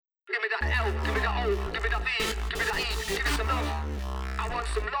L, give me the O, give me the V, give me the E, give me some love. I want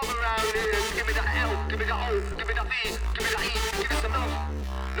some love around here. Give me the L, give me the O, give me the V, give me the E, give me some love.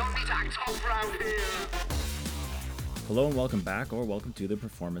 No need to act tough around here. Hello and welcome back, or welcome to the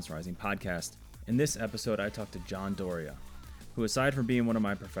Performance Rising podcast. In this episode, I talked to John Doria, who, aside from being one of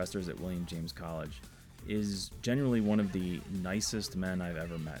my professors at William James College, is genuinely one of the nicest men I've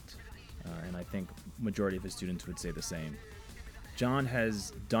ever met. And I think majority of his students would say the same. John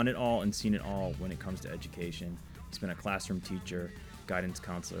has done it all and seen it all when it comes to education. He's been a classroom teacher, guidance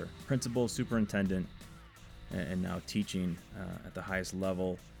counselor, principal, superintendent, and now teaching at the highest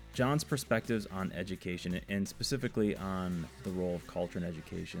level. John's perspectives on education, and specifically on the role of culture in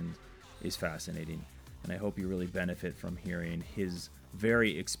education, is fascinating. And I hope you really benefit from hearing his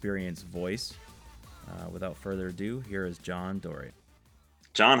very experienced voice. Without further ado, here is John Doria.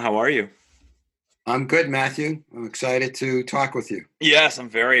 John, how are you? I'm good, Matthew. I'm excited to talk with you. Yes, I'm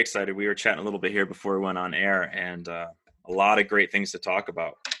very excited. We were chatting a little bit here before we went on air, and a lot of great things to talk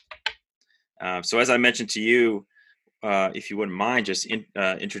about. So as I mentioned to you, if you wouldn't mind just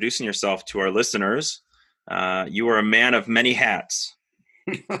introducing yourself to our listeners. You are a man of many hats.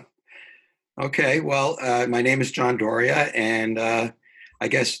 Okay, well, my name is John Doria, and I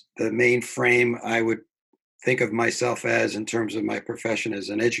guess the main frame I would think of myself as in terms of my profession as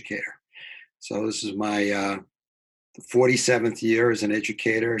an educator. So this is my 47th year as an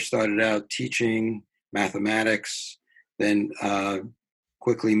educator. Started out teaching mathematics, then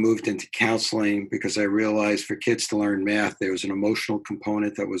quickly moved into counseling because I realized for kids to learn math, there was an emotional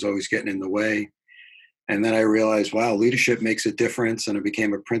component that was always getting in the way. And then I realized, wow, leadership makes a difference. And I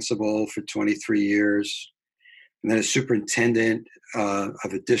became a principal for 23 years, and then a superintendent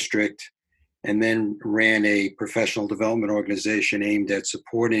of a district, and then ran a professional development organization aimed at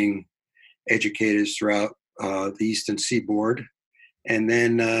supporting educators throughout the Eastern Seaboard. And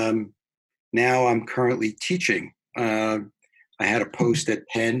then now I'm currently teaching. I had a post at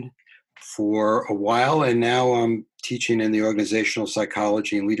Penn for a while, and now I'm teaching in the organizational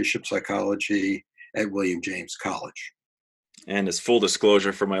psychology and leadership psychology at William James College. And as full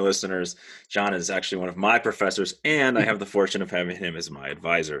disclosure for my listeners, John is actually one of my professors, and I have the fortune of having him as my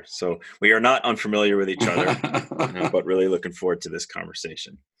advisor. So we are not unfamiliar with each other, but really looking forward to this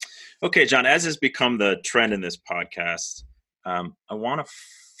conversation. Okay, John, as has become the trend in this podcast, I want to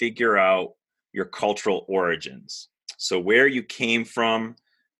figure out your cultural origins. So where you came from,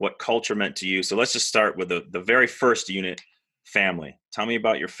 what culture meant to you. So let's just start with the very first unit, family. Tell me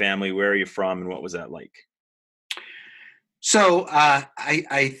about your family. Where are you from, and what was that like? So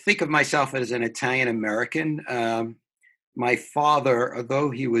I think of myself as an Italian American. My father,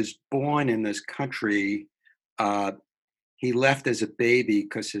 although he was born in this country, he left as a baby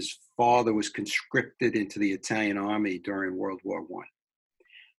because his father was conscripted into the Italian army during World War I.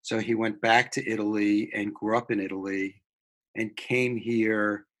 So he went back to Italy and grew up in Italy and came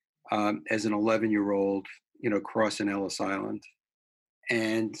here as an 11-year-old, crossing Ellis Island.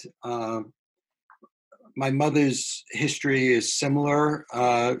 And my mother's history is similar,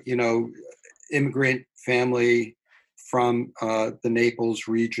 immigrant family from the Naples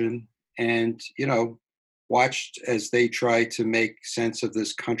region, and, watched as they tried to make sense of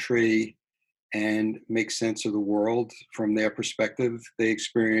this country and make sense of the world from their perspective. They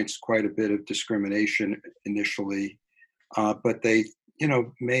experienced quite a bit of discrimination initially, but they,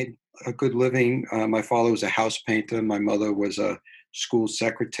 made a good living. My father was a house painter. My mother was a school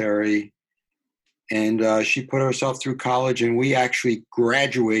secretary. And she put herself through college, and we actually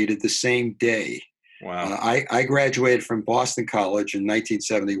graduated the same day. Wow. I graduated from Boston College in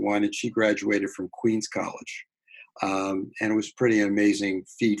 1971, and she graduated from Queens College. And it was pretty amazing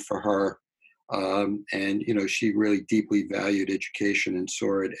feat for her. And, she really deeply valued education and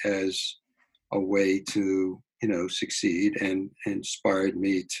saw it as a way to, succeed, and inspired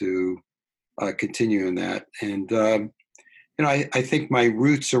me to continue in that. And, I think my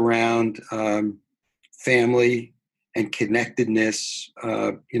roots around family and connectedness,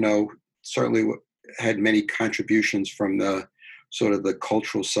 certainly had many contributions from the sort of the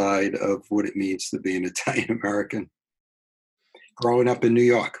cultural side of what it means to be an Italian American. Growing up in New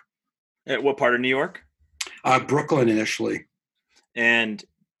York. At what part of New York? Brooklyn initially. And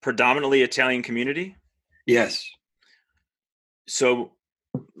predominantly Italian community? Yes. So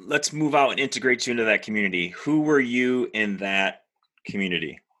let's move out and integrate you into that community. Who were you in that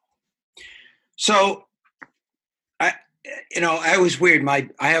community? So, I was weird.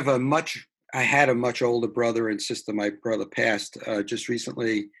 I had a much older brother and sister. My brother passed just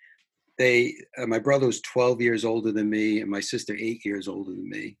recently. My brother was 12 years older than me, and my sister 8 years older than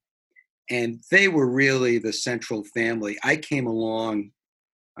me. And they were really the central family. I came along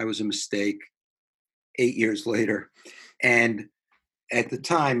I was a mistake 8 years later. And at the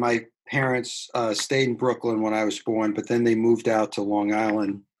time, my parents stayed in Brooklyn when I was born, but then they moved out to Long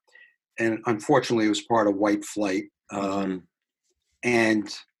Island. And unfortunately, it was part of white flight. And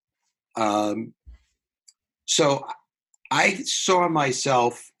so I saw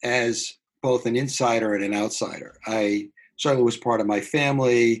myself as both an insider and an outsider. I certainly was part of my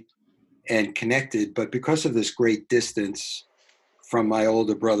family and connected, but because of this great distance from my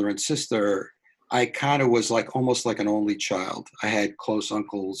older brother and sister, I kind of was like almost like an only child. I had close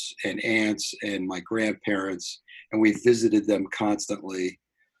uncles and aunts and my grandparents, and we visited them constantly.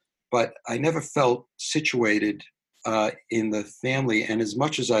 But I never felt situated in the family. And as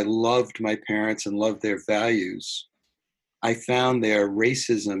much as I loved my parents and loved their values, I found their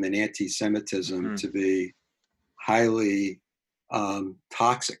racism and anti-Semitism to be highly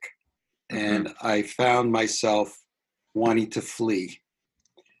toxic. And I found myself wanting to flee.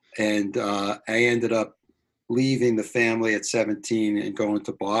 And I ended up leaving the family at 17 and going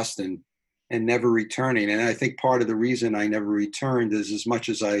to Boston and never returning. And I think part of the reason I never returned is as much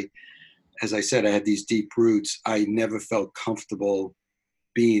as I said, I had these deep roots, I never felt comfortable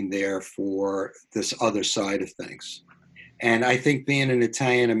being there for this other side of things. And I think being an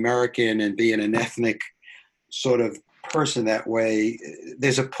Italian American and being an ethnic sort of person that way,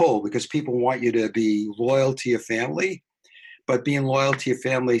 there's a pull because people want you to be loyal to your family, but being loyal to your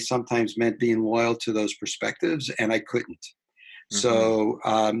family sometimes meant being loyal to those perspectives, and I couldn't. So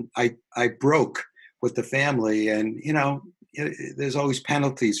I broke with the family, and there's always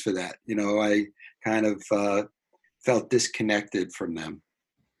penalties for that. I kind of felt disconnected from them.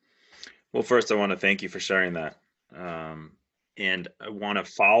 Well, first, I want to thank you for sharing that. And I want to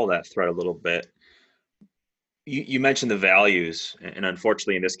follow that thread a little bit. You mentioned the values, and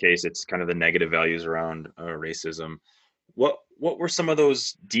unfortunately, in this case, it's kind of the negative values around racism. What were some of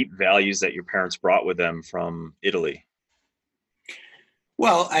those deep values that your parents brought with them from Italy?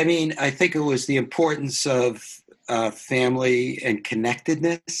 Well, I mean, I think it was the importance of family and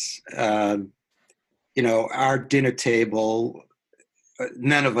connectedness. Our dinner table,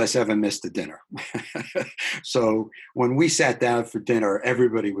 none of us ever missed a dinner. So when we sat down for dinner,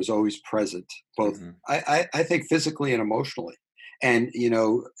 everybody was always present, both, I think, physically and emotionally. And,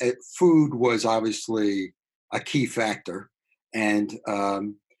 food was obviously a key factor. And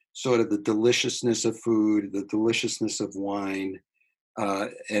sort of the deliciousness of food, the deliciousness of wine,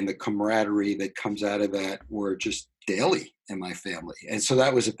 and the camaraderie that comes out of that were just daily in my family. And so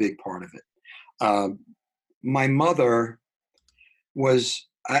that was a big part of it. My mother was,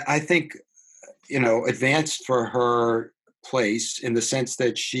 I think, advanced for her place in the sense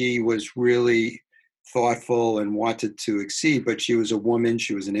that she was really thoughtful and wanted to exceed, but she was a woman,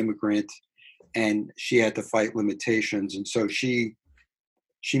 she was an immigrant, and she had to fight limitations. And so she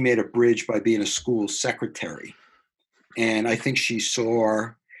made a bridge by being a school secretary. And I think she saw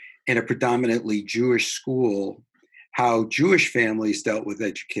in a predominantly Jewish school how Jewish families dealt with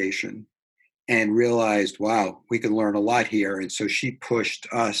education and realized, wow, we can learn a lot here. And so she pushed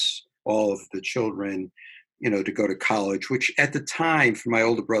us, all of the children, to go to college, which at the time for my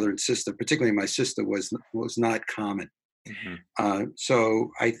older brother and sister, particularly my sister, was not common.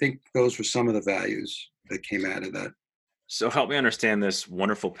 So I think those were some of the values that came out of that. So help me understand this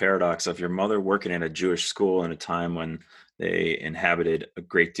wonderful paradox of your mother working in a Jewish school in a time when they inhabited a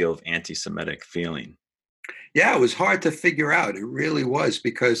great deal of anti-Semitic feeling. Yeah, it was hard to figure out. It really was,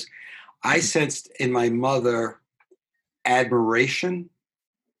 because I sensed in my mother admiration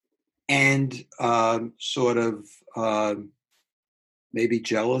and sort of maybe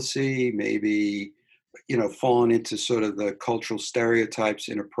jealousy, maybe, falling into sort of the cultural stereotypes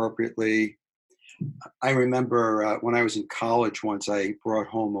inappropriately. I remember when I was in college once, I brought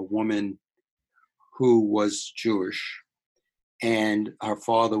home a woman who was Jewish, and her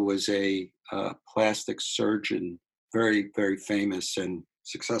father was a plastic surgeon, very, very famous and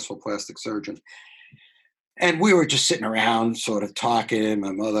successful plastic surgeon. And we were just sitting around sort of talking,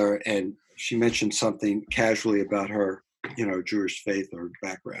 my mother, and she mentioned something casually about her, Jewish faith or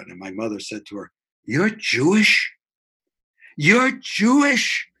background. And my mother said to her, "You're Jewish? You're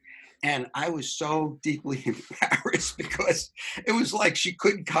Jewish?" And I was so deeply embarrassed because it was like she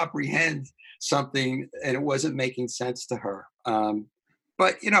couldn't comprehend something and it wasn't making sense to her.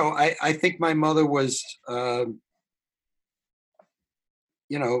 But, I think my mother was,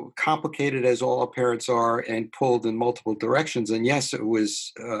 complicated as all parents are and pulled in multiple directions. And yes, it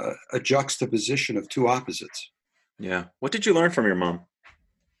was a juxtaposition of two opposites. Yeah. What did you learn from your mom?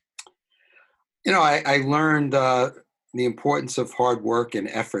 I learned the importance of hard work and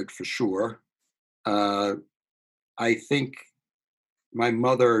effort for sure. I think my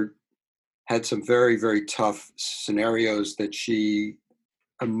mother had some very, very tough scenarios that she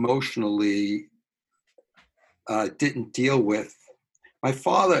emotionally didn't deal with. My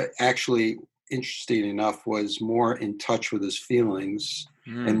father, actually, interesting enough, was more in touch with his feelings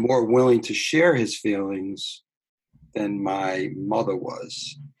and more willing to share his feelings than my mother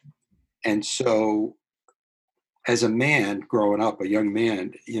was. And so as a man growing up, a young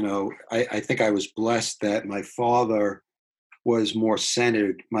man, I think I was blessed that my father was more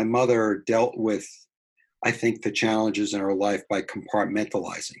centered. My mother dealt with, I think, the challenges in her life by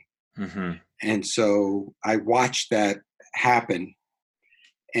compartmentalizing. Mm-hmm. And so I watched that happen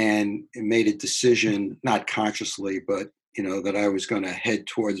and made a decision, not consciously, but, that I was going to head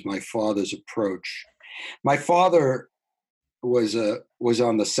towards my father's approach. My father was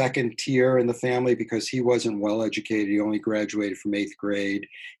on the second tier in the family because he wasn't well educated. He only graduated from 8th grade.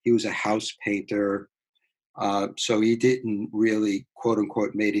 He was a house painter. So he didn't really, quote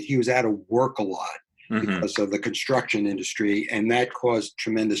unquote, made it. He was out of work a lot because of the construction industry, and that caused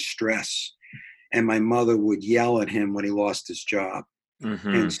tremendous stress. And my mother would yell at him when he lost his job.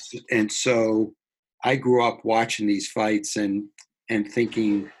 And so I grew up watching these fights and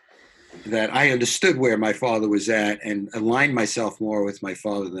thinking that I understood where my father was at and aligned myself more with my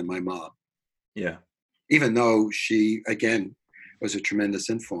father than my mom. Yeah. Even though she, again, was a tremendous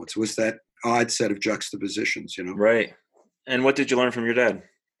influence. It was that odd set of juxtapositions, Right. And what did you learn from your dad?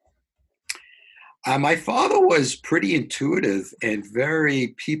 My father was pretty intuitive and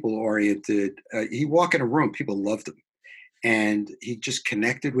very people-oriented. He'd walk in a room, people loved him. And he just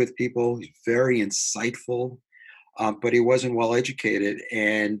connected with people. He's very insightful, but he wasn't well educated.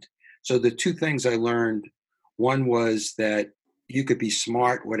 And so the two things I learned, one was that you could be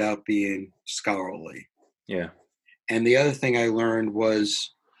smart without being scholarly. Yeah. And the other thing I learned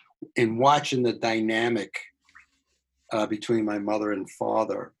was in watching the dynamic between my mother and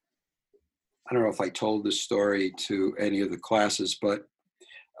father. I don't know if I told this story to any of the classes, but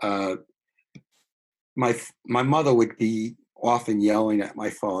my mother would be often yelling at my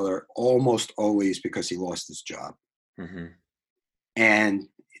father, almost always because he lost his job. Mm-hmm. And,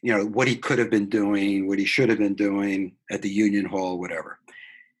 what he could have been doing, what he should have been doing at the union hall, whatever.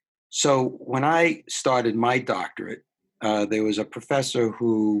 So when I started my doctorate, there was a professor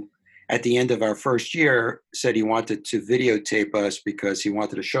who, at the end of our first year, said he wanted to videotape us because he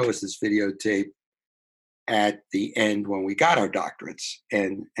wanted to show us this videotape at the end when we got our doctorates.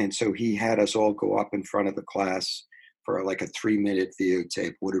 And so he had us all go up in front of the class for like a 3-minute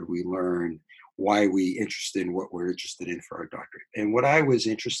videotape. What did we learn? Why are we interested in what we're interested in for our doctorate? And what I was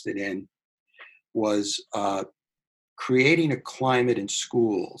interested in was creating a climate in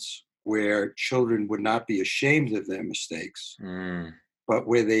schools where children would not be ashamed of their mistakes, but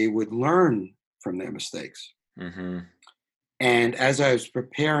where they would learn from their mistakes. Mm-hmm. And as I was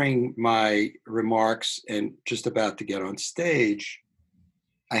preparing my remarks and just about to get on stage,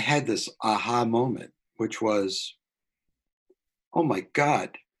 I had this aha moment, which was, oh my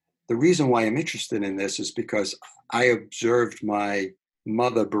God, the reason why I'm interested in this is because I observed my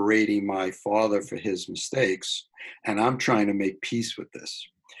mother berating my father for his mistakes, and I'm trying to make peace with this.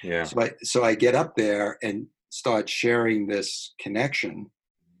 Yeah. So I get up there and start sharing this connection,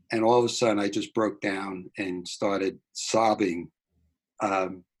 and all of a sudden I just broke down and started sobbing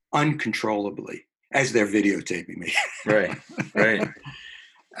uncontrollably as they're videotaping me. Right.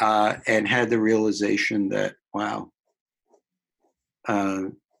 And had the realization that, wow,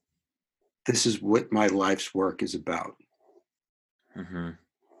 this is what my life's work is about. Mm-hmm.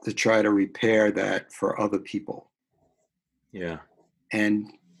 To try to repair that for other people. Yeah.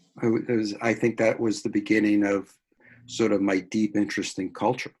 And I think that was the beginning of sort of my deep interest in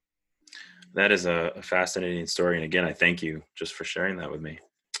culture. That is a fascinating story. And again, I thank you just for sharing that with me.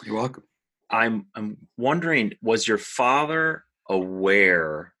 You're welcome. I'm wondering, was your father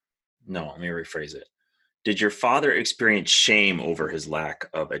aware? No, let me rephrase it. Did your father experience shame over his lack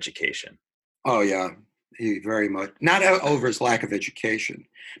of education? Oh, yeah. He very much, not over his lack of education,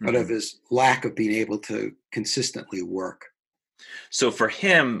 but of his lack of being able to consistently work. So for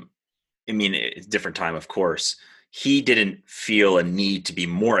him, I mean, it's a different time, of course. He didn't feel a need to be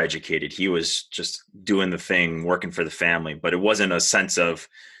more educated. He was just doing the thing, working for the family, but it wasn't a sense of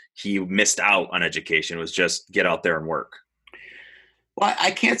he missed out on education. It was just get out there and work. Well,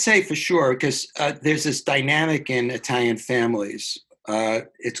 I can't say for sure because there's this dynamic in Italian families.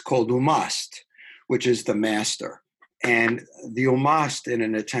 It's called umast, which is the master. And the umast in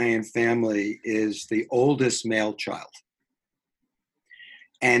an Italian family is the oldest male child.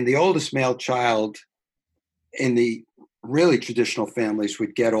 And the oldest male child in the really traditional families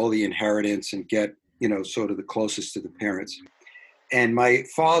would get all the inheritance and get, sort of the closest to the parents. and my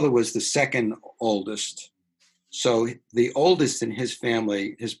father was the second oldest. So the oldest in his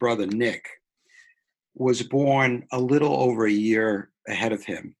family, his brother Nick, was born a little over a year ahead of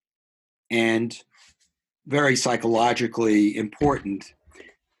him. And very psychologically important,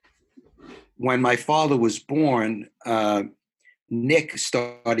 when my father was born, Nick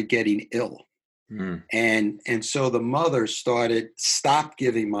started getting ill. Mm. And so the mother stopped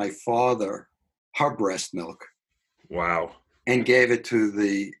giving my father her breast milk. Wow. And gave it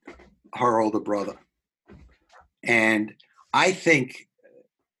to her older brother. And I think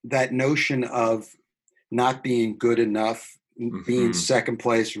that notion of not being good enough, being second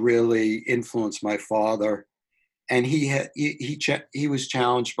place, really influenced my father. And he was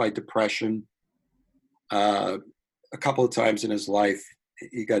challenged by depression a couple of times in his life.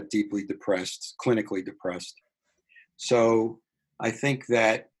 He got deeply depressed, clinically depressed. So I think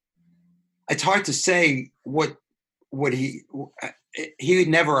that it's hard to say what he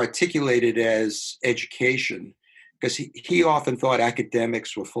never articulated as education, because he often thought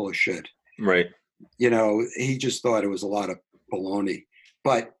academics were full of shit. Right. He just thought it was a lot of baloney.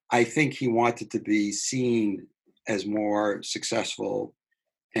 But I think he wanted to be seen as more successful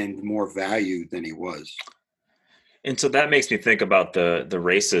and more valued than he was. And so that makes me think about the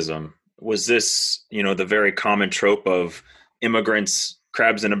racism. Was this, the very common trope of immigrants,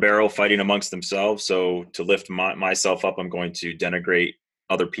 crabs in a barrel, fighting amongst themselves? So to lift myself up, I'm going to denigrate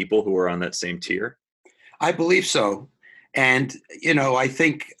other people who are on that same tier? I believe so. And, I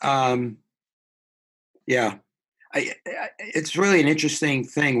think, it's really an interesting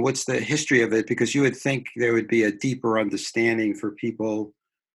thing. What's the history of it? Because you would think there would be a deeper understanding for people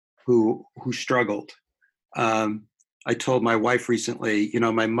who struggled. I told my wife recently,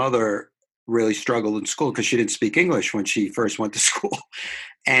 my mother really struggled in school because she didn't speak English when she first went to school.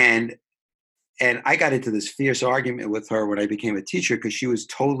 And I got into this fierce argument with her when I became a teacher because she was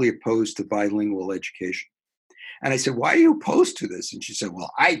totally opposed to bilingual education. And I said, why are you opposed to this? And she said,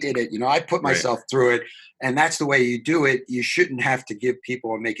 well, I did it. I put myself through it. And that's the way you do it. You shouldn't have to give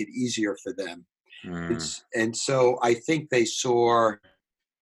people and make it easier for them. And so I think they saw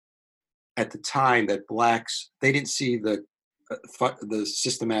at the time that blacks, they didn't see the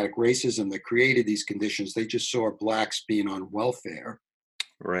systematic racism that created these conditions. They just saw blacks being on welfare.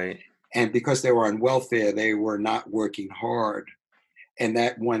 Right. And because they were on welfare, they were not working hard. And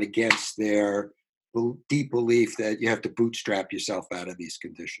that went against their deep belief that you have to bootstrap yourself out of these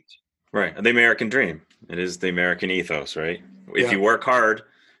conditions. Right. The American dream. It is the American ethos, right? If you work hard,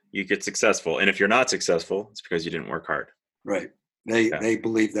 you get successful. And if you're not successful, it's because you didn't work hard. Right. They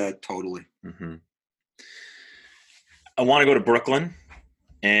believe that totally. Mm-hmm. I want to go to Brooklyn.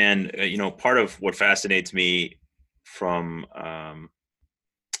 And, part of what fascinates me from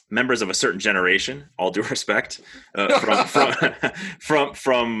members of a certain generation, all due respect, from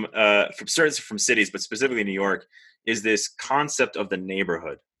cities, but specifically New York, is this concept of the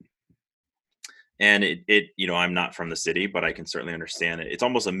neighborhood. And it I'm not from the city, but I can certainly understand it. It's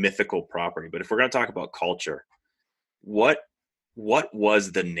almost a mythical property. But if we're going to talk about culture, what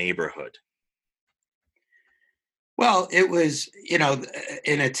was the neighborhood? Well, it was,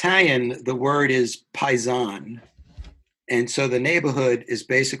 in Italian, the word is paisan. And so the neighborhood is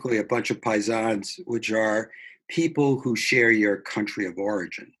basically a bunch of paisans, which are people who share your country of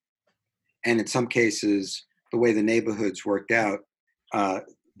origin. And in some cases, the way the neighborhoods worked out, the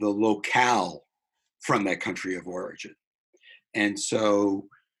locale from that country of origin. And so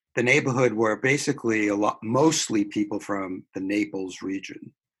the neighborhood were basically mostly people from the Naples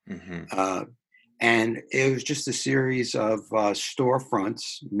region. Mm-hmm. And it was just a series of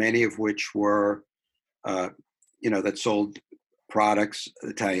storefronts, many of which were that sold products,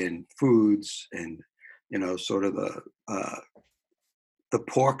 Italian foods, and, sort of the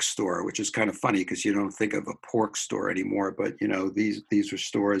pork store, which is kind of funny because you don't think of a pork store anymore. But, these were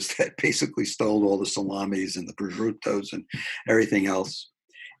stores that basically stole all the salamis and the prosciuttos and everything else.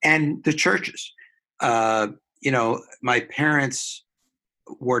 And the churches, my parents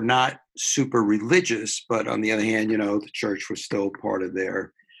were not super religious, but on the other hand, the church was still part of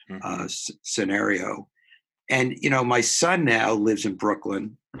their scenario. And, my son now lives in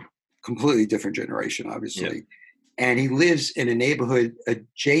Brooklyn, completely different generation, obviously. Yeah. And he lives in a neighborhood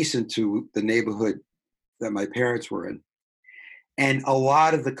adjacent to the neighborhood that my parents were in. And a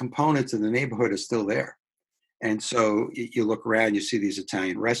lot of the components of the neighborhood are still there. And so you look around, you see these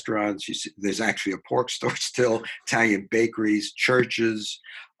Italian restaurants, there's actually a pork store still, Italian bakeries, churches,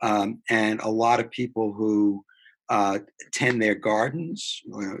 and a lot of people who tend their gardens.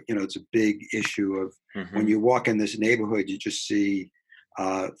 It's a big issue of when you walk in this neighborhood, you just see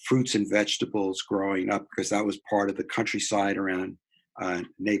fruits and vegetables growing up because that was part of the countryside around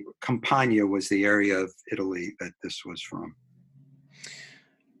Campania was the area of Italy that this was from.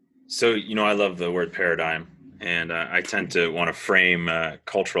 So, I love the word paradigm, and I tend to want to frame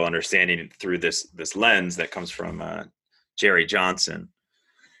cultural understanding through this lens that comes from Jerry Johnson.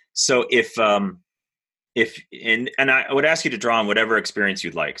 So if I would ask you to draw on whatever experience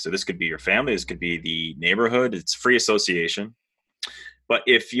you'd like. So this could be your family, this could be the neighborhood, it's free association. But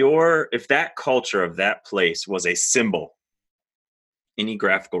if that culture of that place was a symbol, any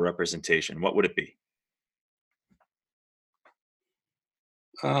graphical representation, what would it be?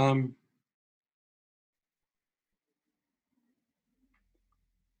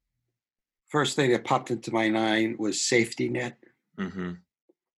 First thing that popped into my mind was safety net. Mm-hmm.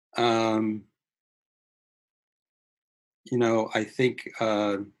 I think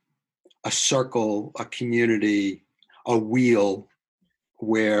a circle, a community, a wheel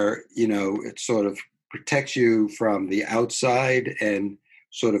where, it sort of protects you from the outside and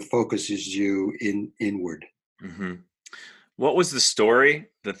sort of focuses you inward. Mm-hmm. What was the story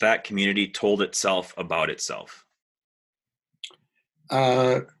that community told itself about itself?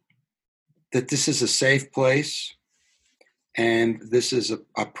 That this is a safe place and this is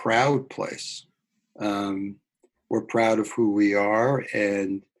a proud place. We're proud of who we are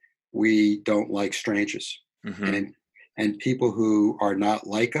and we don't like strangers. Mm-hmm. And people who are not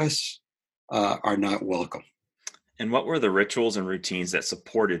like us are not welcome. And what were the rituals and routines that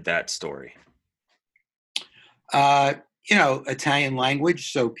supported that story? Italian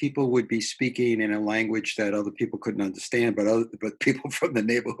language. So people would be speaking in a language that other people couldn't understand, but people from the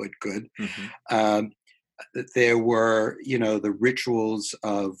neighborhood could. Mm-hmm. There were, the rituals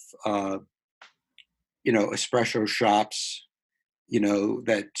of, espresso shops,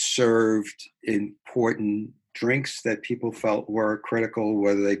 that served important drinks that people felt were critical,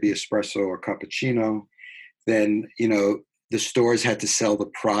 whether they be espresso or cappuccino. Then, the stores had to sell the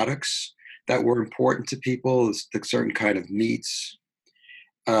products that were important to people, the certain kind of meats,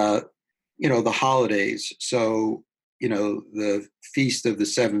 the holidays. So, the Feast of the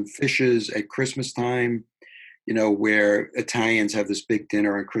Seven Fishes at Christmas time, where Italians have this big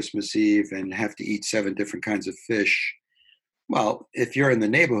dinner on Christmas Eve and have to eat 7 different kinds of fish. Well, if you're in the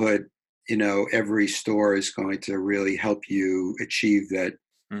neighborhood, every store is going to really help you achieve that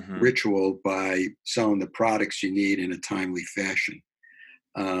mm-hmm. ritual by selling the products you need in a timely fashion.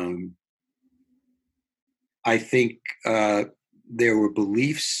 I think there were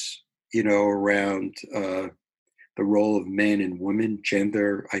beliefs, around the role of men and women.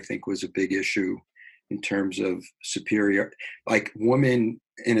 Gender, I think, was a big issue in terms of superior. Like women,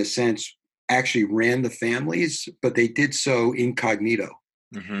 in a sense, actually ran the families, but they did so incognito.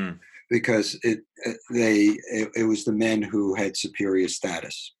 Mm-hmm. Because it was the men who had superior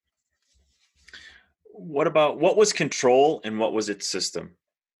status. What was control and what was its system?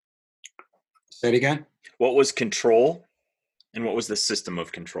 Say it again. What was control and what was the system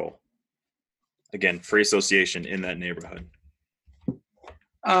of control? Again, free association in that neighborhood.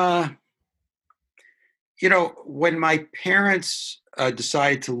 When my parents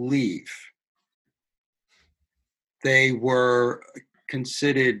decided to leave, they were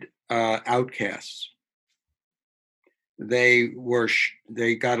considered outcasts. They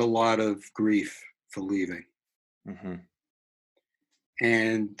got a lot of grief for leaving. Mm-hmm.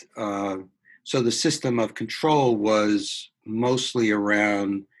 And so the system of control was mostly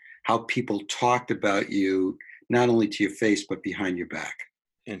around how people talked about you, not only to your face, but behind your back.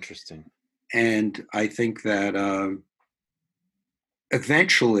 Interesting. And I think that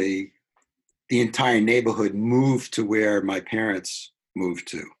eventually the entire neighborhood moved to where my parents moved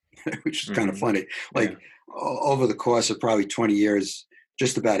to, which is mm-hmm. kind of funny. Like over the course of probably 20 years,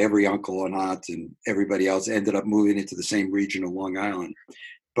 just about every uncle and aunt and everybody else ended up moving into the same region of Long Island.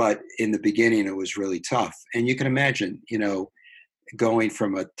 But in the beginning, it was really tough. And you can imagine, going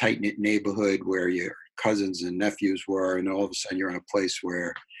from a tight-knit neighborhood where your cousins and nephews were, and all of a sudden you're in a place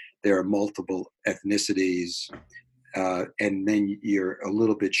where there are multiple ethnicities, and then you're a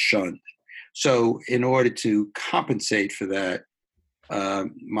little bit shunned. So in order to compensate for that,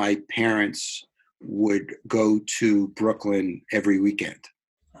 my parents would go to Brooklyn every weekend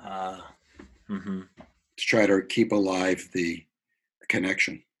mm-hmm. to try to keep alive the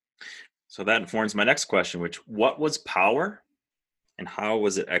connection. So that informs my next question, what was power and how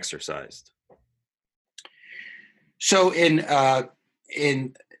was it exercised? So in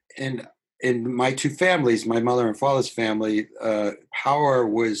my two families, my mother and father's family, power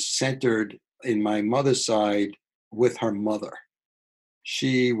was centered in my mother's side with her mother.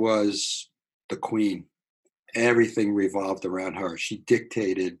 She was the queen. Everything revolved around her. She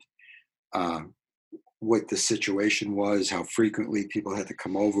dictated what the situation was, how frequently people had to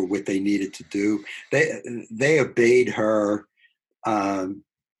come over, what they needed to do. They obeyed her the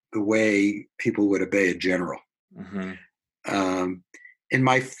way people would obey a general. Mm-hmm. In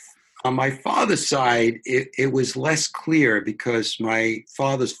my On my father's side, it was less clear because my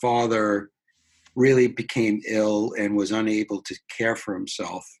father's father really became ill and was unable to care for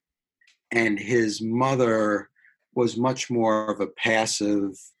himself. And his mother was much more of a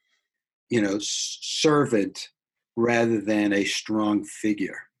passive, servant rather than a strong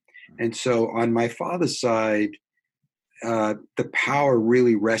figure. And so on my father's side, the power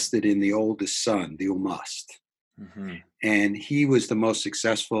really rested in the oldest son, the Umast. Mm-hmm. And he was the most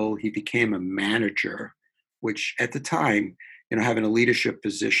successful. He became a manager, which at the time, having a leadership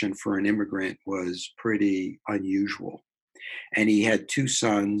position for an immigrant was pretty unusual. And he had two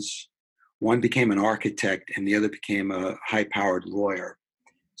sons. One became an architect and the other became a high-powered lawyer.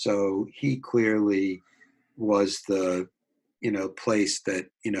 So he clearly was the, place that,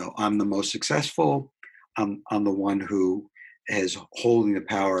 I'm the most successful. I'm the one who is holding the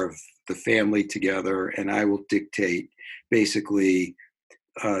power of the family together, and I will dictate basically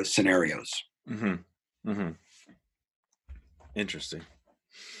scenarios. Mm-hmm. Mm-hmm. Interesting.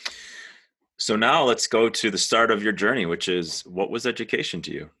 So now let's go to the start of your journey, which is, what was education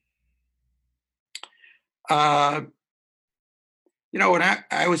to you? When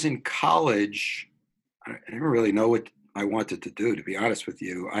I was in college, I didn't really know what I wanted to do, to be honest with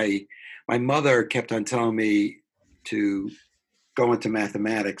you. My mother kept on telling me to go into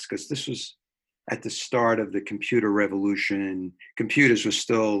mathematics because this was at the start of the computer revolution. Computers were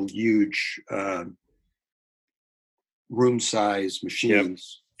still huge room-sized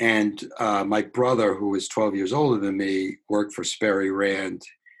machines. Yep. And my brother, who was 12 years older than me, worked for Sperry Rand.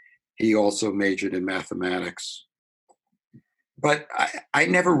 He also majored in mathematics. But I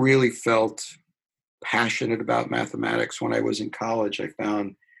never really felt passionate about mathematics. When I was in college, I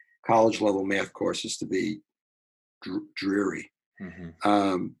found college-level math courses to be dreary.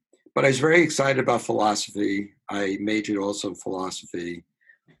 Mm-hmm. But I was very excited about philosophy. I majored also in philosophy.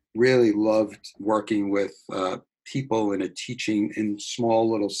 Really loved working with people in small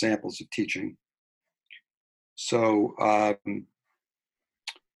little samples of teaching. So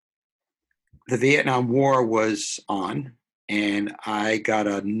the Vietnam War was on, and I got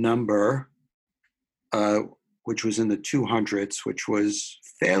a number, which was in the 200s, which was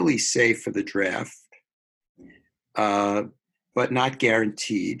fairly safe for the draft, but not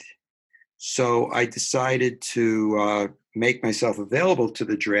guaranteed. So I decided to make myself available to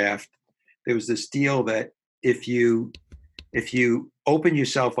the draft. There was this deal that if you open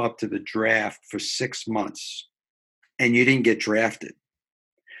yourself up to the draft for 6 months and you didn't get drafted,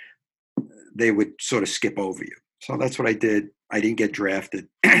 they would sort of skip over you. So that's what I did. I didn't get drafted.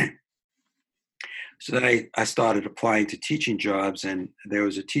 So then I started applying to teaching jobs, and there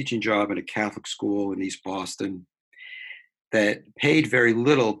was a teaching job in a Catholic school in East Boston that paid very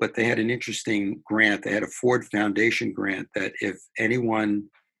little, but they had an interesting grant. They had a Ford Foundation grant that if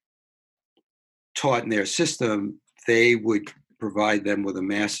anyone taught in their system, they would provide them with a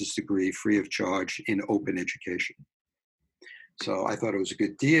master's degree free of charge in open education. So I thought it was a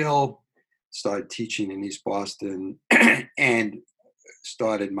good deal, started teaching in East Boston, and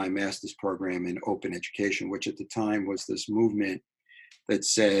started my master's program in open education, which at the time was this movement that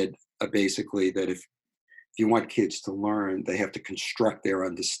said basically that if you want kids to learn, they have to construct their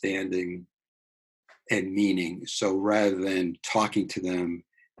understanding and meaning. So rather than talking to them,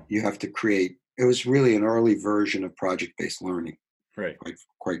 you have to create. It was really an early version of project-based learning, right?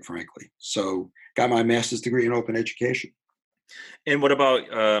 Quite frankly. So got my master's degree in open education. And what about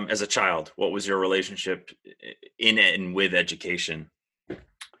as a child? What was your relationship in and with education?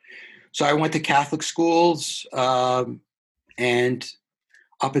 So I went to Catholic schools, and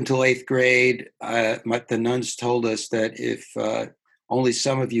up until 8th grade, the nuns told us that if only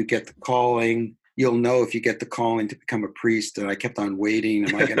some of you get the calling, you'll know if you get the calling to become a priest. And I kept on waiting.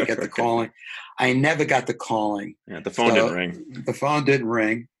 Am I going to get the calling? I never got the calling. Yeah, the phone didn't ring. The phone didn't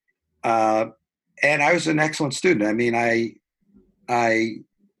ring. And I was an excellent student. I mean, I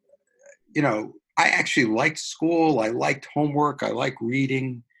actually liked school. I liked homework. I liked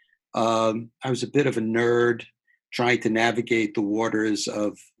reading. I was a bit of a nerd, trying to navigate the waters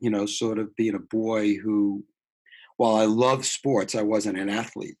of, sort of being a boy who, while I loved sports, I wasn't an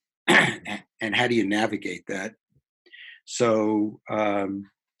athlete. And how do you navigate that? So,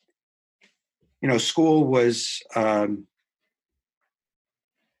 school was a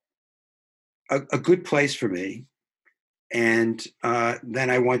good place for me. And then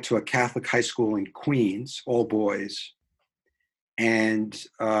I went to a Catholic high school in Queens, all boys. And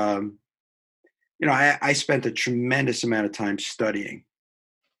I spent a tremendous amount of time studying,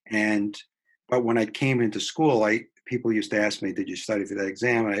 but when I came into school, people used to ask me, "Did you study for that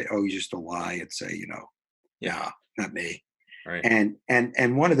exam?" And I always used to lie and say, Yeah. "Nah, not me." Right.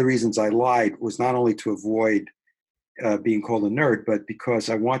 And one of the reasons I lied was not only to avoid being called a nerd, but because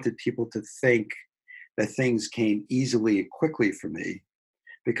I wanted people to think that things came easily and quickly for me,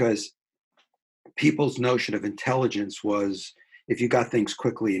 because people's notion of intelligence was if you got things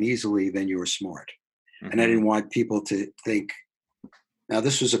quickly and easily, then you were smart. Mm-hmm. And I didn't want people to think. Now,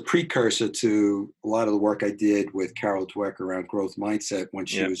 this was a precursor to a lot of the work I did with Carol Dweck around growth mindset when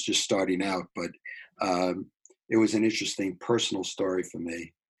she was just starting out. But it was an interesting personal story for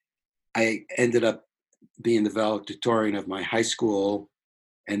me. I ended up being the valedictorian of my high school.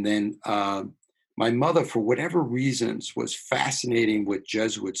 And then my mother, for whatever reasons, was fascinating with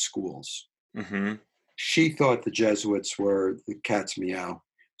Jesuit schools. Mm-hmm. She thought the Jesuits were the cat's meow.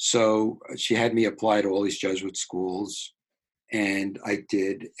 So she had me apply to all these Jesuit schools. And I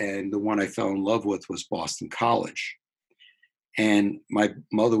did. And the one I fell in love with was Boston College. And my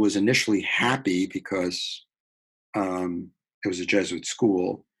mother was initially happy because it was a Jesuit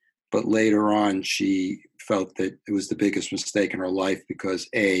school. But later on, she felt that it was the biggest mistake in her life because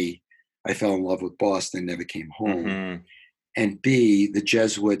A, I fell in love with Boston, never came home. Mm-hmm. And B, the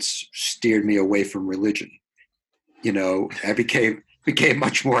Jesuits steered me away from religion. I became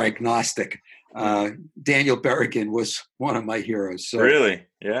much more agnostic. Daniel Berrigan was one of my heroes. So, really?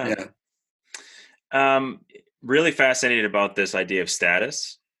 Yeah. Really fascinated about this idea of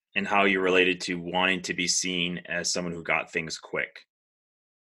status and how you related to wanting to be seen as someone who got things quick.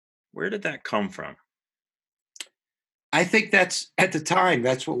 Where did that come from? I think that's, at the time,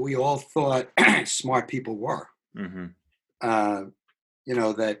 that's what we all thought smart people were. Mm-hmm.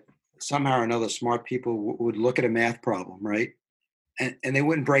 That somehow or another smart people would look at a math problem, right? And they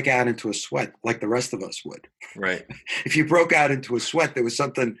wouldn't break out into a sweat like the rest of us would. Right. If you broke out into a sweat, there was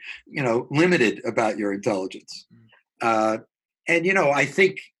something, limited about your intelligence. I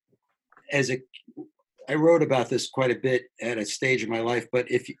think I wrote about this quite a bit at a stage in my life, but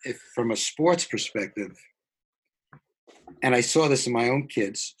if from a sports perspective, and I saw this in my own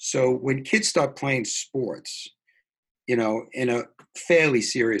kids. So when kids start playing sports, in a fairly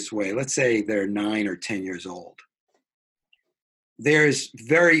serious way, let's say they're 9 or 10 years old, there's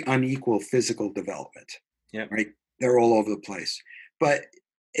very unequal physical development. Yep. Right? They're all over the place. But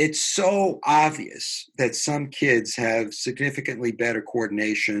it's so obvious that some kids have significantly better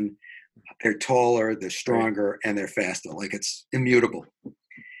coordination. They're taller, they're stronger, and they're faster. Like, it's immutable.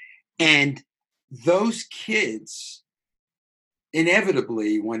 And those kids,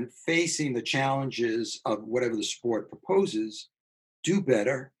 inevitably, when facing the challenges of whatever the sport proposes, do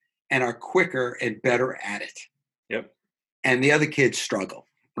better and are quicker and better at it. Yep. And the other kids struggle,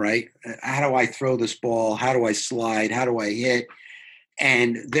 right? How do I throw this ball? How do I slide? How do I hit?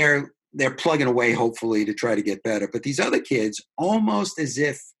 And they're plugging away, hopefully, to try to get better. But these other kids, almost as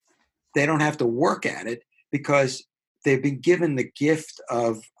if they don't have to work at it, because they've been given the gift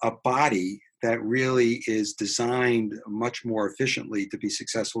of a body that really is designed much more efficiently to be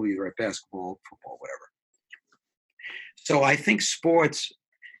successful either at basketball, football, whatever. So I think sports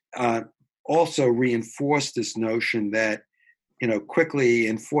also reinforced this notion that, quickly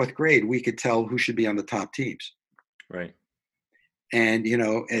in 4th grade, we could tell who should be on the top teams. Right. And,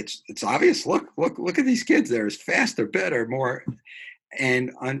 it's obvious. Look at these kids. They're as faster, better, more.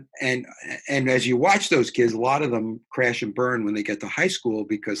 And as you watch those kids, a lot of them crash and burn when they get to high school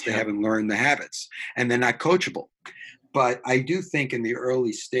because they haven't learned the habits and they're not coachable. But I do think in the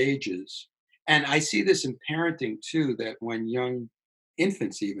early stages, and I see this in parenting too, that when young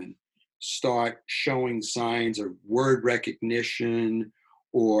infants even start showing signs of word recognition,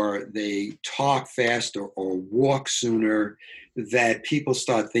 or they talk faster or walk sooner, that people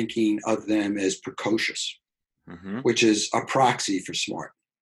start thinking of them as precocious. Mm-hmm. Which is a proxy for smart.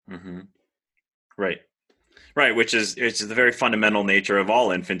 Mm-hmm. Right. Which is the very fundamental nature of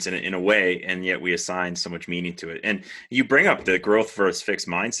all infants in a way, and yet we assign so much meaning to it. And you bring up the growth versus fixed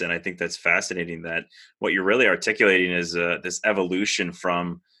mindset. I think that's fascinating. That what you're really articulating is this evolution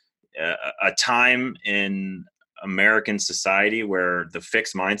from a time in American society where the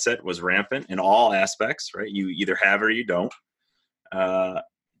fixed mindset was rampant in all aspects. Right. You either have it or you don't.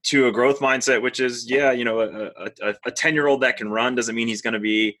 To a growth mindset, which is, a 10-year-old that can run doesn't mean he's going to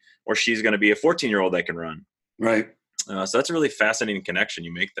be, or she's going to be a 14-year-old that can run. Right. So that's a really fascinating connection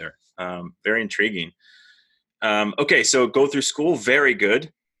you make there. Very intriguing. Okay. So go through school. Very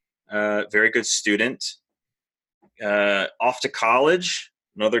good. Very good student. Off to college.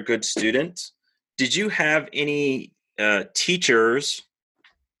 Another good student. Did you have any teachers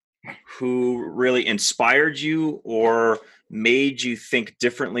who really inspired you or made you think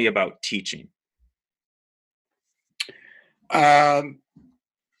differently about teaching?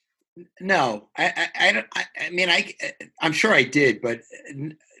 No, I don't. I mean, I'm sure I did, but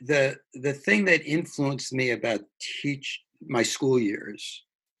the thing that influenced me about teach my school years,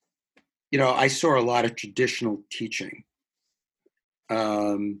 I saw a lot of traditional teaching.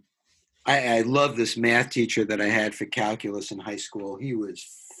 I love this math teacher that I had for calculus in high school. He was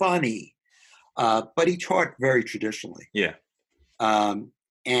funny, but he taught very traditionally. Yeah.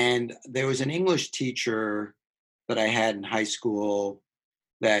 And there was an English teacher that I had in high school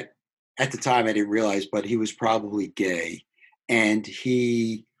that at the time I didn't realize, but he was probably gay. And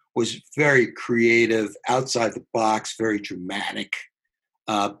he was very creative, outside the box, very dramatic,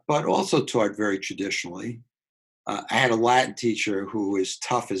 but also taught very traditionally. I had a Latin teacher who was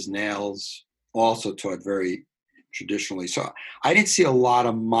tough as nails, also taught very traditionally. So I didn't see a lot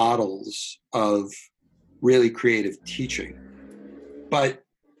of models of really creative teaching. But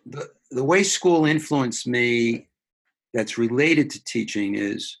the way school influenced me that's related to teaching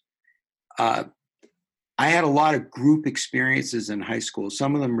is I had a lot of group experiences in high school,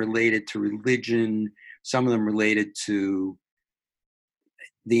 some of them related to religion, some of them related to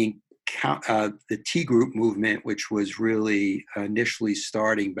the T group movement, which was really initially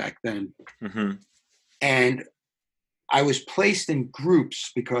starting back then. Mm-hmm. And I was placed in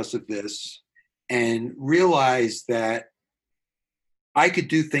groups because of this and realized that I could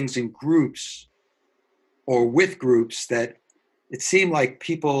do things in groups or with groups that it seemed like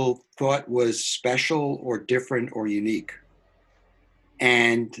people thought was special or different or unique.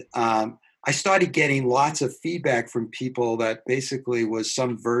 And I started getting lots of feedback from people that basically was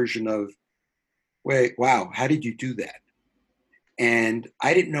some version of, wait, wow, how did you do that? And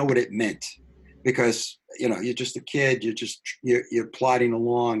I didn't know what it meant because, you're just a kid, you're plodding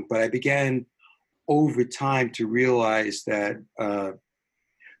along. But I began over time to realize that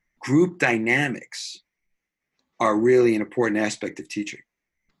group dynamics are really an important aspect of teaching.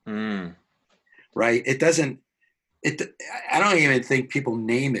 Mm. Right? I don't even think people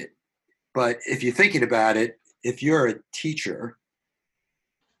name it, but if you're thinking about it, if you're a teacher,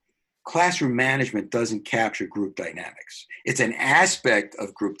 classroom management doesn't capture group dynamics. It's an aspect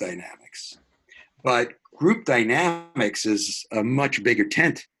of group dynamics, but group dynamics is a much bigger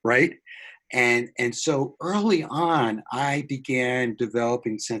tent, right? And so early on, I began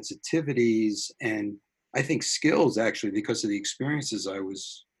developing sensitivities and I think skills, actually, because of the experiences I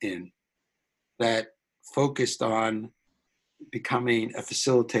was in, that focused on becoming a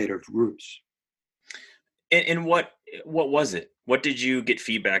facilitator of groups. And what was it? What did you get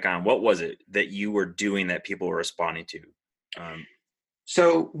feedback on? What was it that you were doing that people were responding to?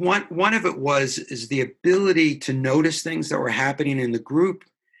 So one of it is the ability to notice things that were happening in the group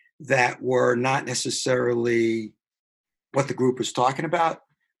that were not necessarily what the group was talking about,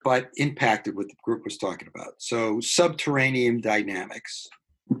 but impacted what the group was talking about. So subterranean dynamics.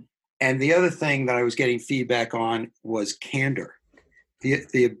 And the other thing that I was getting feedback on was candor,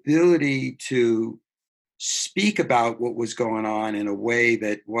 the ability to speak about what was going on in a way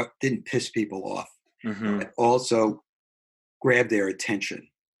that what didn't piss people off, mm-hmm. but also grab their attention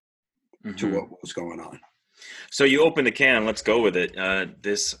mm-hmm. to what was going on. So you open the can, let's go with it.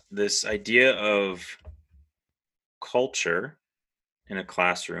 This idea of culture in a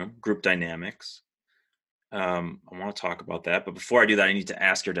classroom, group dynamics. I want to talk about that, but before I do that, I need to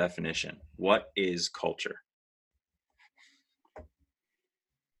ask your definition. What is culture?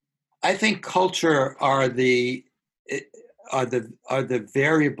 I think culture are the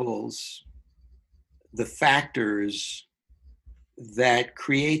variables, the factors that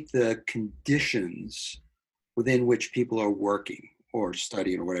create the conditions within which people are working or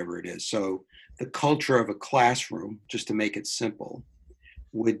studying or whatever it is. So the culture of a classroom, just to make it simple,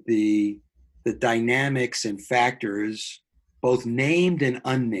 would be the dynamics and factors, both named and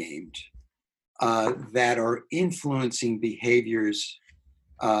unnamed, that are influencing behaviors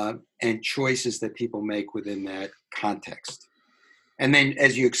and choices that people make within that context. And then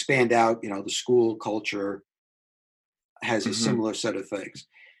as you expand out, the school culture has a mm-hmm. similar set of things.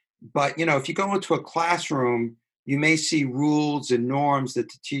 But, if you go into a classroom, you may see rules and norms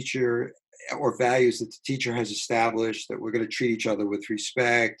that the teacher or values that the teacher has established, that we're going to treat each other with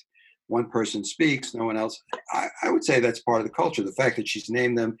respect. One person speaks, no one else. I would say that's part of the culture. The fact that she's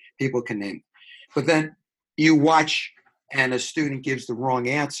named them, people can name them. But then you watch and a student gives the wrong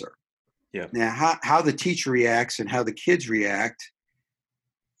answer. Yeah. Now, how the teacher reacts and how the kids react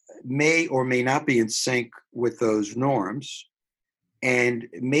may or may not be in sync with those norms, and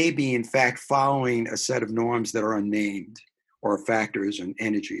may be, in fact, following a set of norms that are unnamed or factors and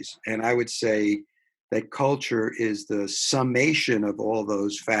energies. And I would say that culture is the summation of all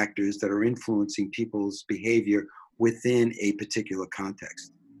those factors that are influencing people's behavior within a particular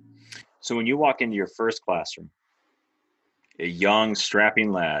context. So when you walk into your first classroom, a young,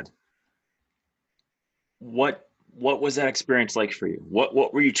 strapping lad, what was that experience like for you?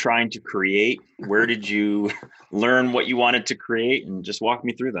 What were you trying to create? Where did you learn what you wanted to create? And just walk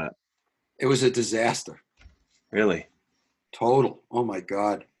me through that. It was a disaster. Really? Total. Oh my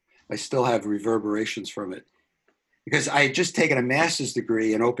God. I still have reverberations from it. Because I had just taken a master's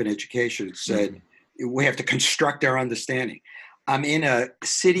degree in open education. It said we have to construct our understanding. I'm in a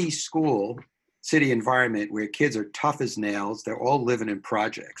city environment where kids are tough as nails. They're all living in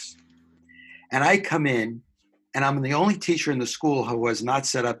projects. And I come in, and I'm the only teacher in the school who has not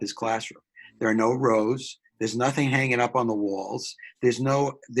set up his classroom. There are no rows. There's nothing hanging up on the walls. There's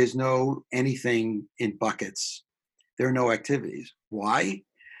no anything in buckets. There are no activities. Why?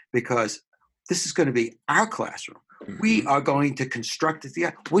 Because this is going to be our classroom. We are going to construct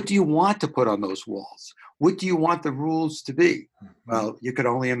it. What do you want to put on those walls? What do you want the rules to be? Well, you could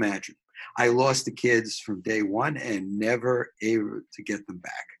only imagine. I lost the kids from day one and never able to get them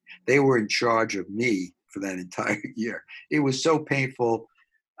back. They were in charge of me for that entire year. It was so painful,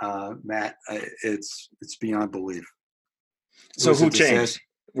 Matt. It's beyond belief. So who changed?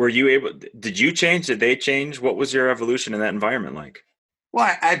 Were you able? Did you change? Did they change? What was your evolution in that environment like?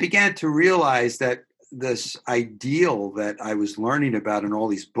 Well, I began to realize that this ideal that I was learning about in all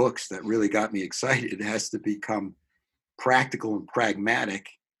these books that really got me excited has to become practical and pragmatic,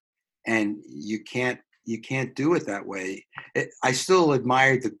 and you can't do it that way. I still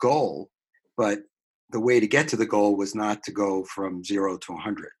admired the goal, but the way to get to the goal was not to go from 0 to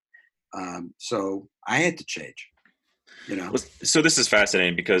 100. So I had to change. So this is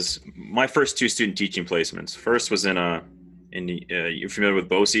fascinating because my first 2 student teaching placements. First was you're familiar with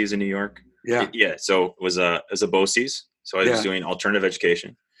BOCES in New York? Yeah. Yeah. So it was as a BOCES. So I was doing alternative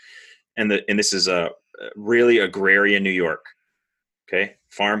education, and this is a really agrarian New York. Okay.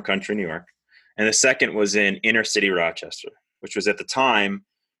 Farm country, New York. And the second was in inner city Rochester, which was at the time,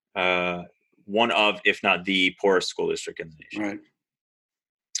 one of, if not the poorest school district in the nation. Right.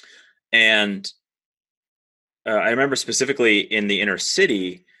 And I remember specifically in the inner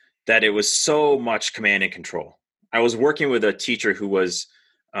city that it was so much command and control. I was working with a teacher who was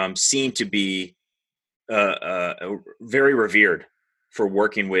seen to be very revered for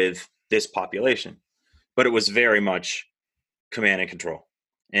working with this population, but it was very much command and control.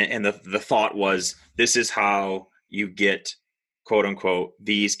 And the thought was, this is how you get, quote unquote,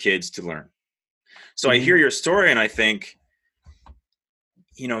 these kids to learn. So I hear your story and I think,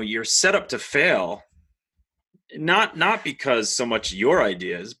 you're set up to fail. Not because so much your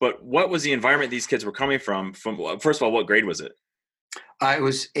ideas, but what was the environment these kids were coming from? First of all, what grade was it? It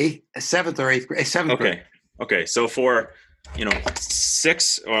was 7th or 8th grade. 7th grade. Okay. So for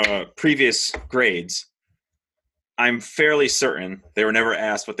 6 previous grades, I'm fairly certain they were never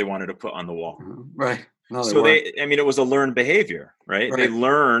asked what they wanted to put on the wall. Right. No, so it was a learned behavior, right? They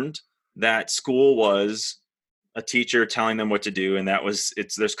learned that school was a teacher telling them what to do, and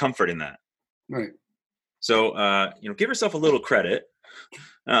there's comfort in that. Right. So, give yourself a little credit.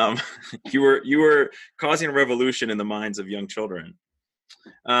 You were causing a revolution in the minds of young children.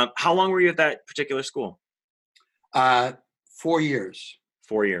 How long were you at that particular school? 4 years.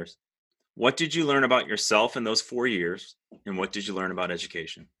 4 years. What did you learn about yourself in those 4 years, and what did you learn about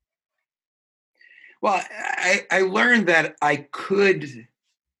education? Well, I learned that I could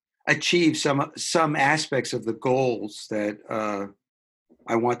achieve some aspects of the goals that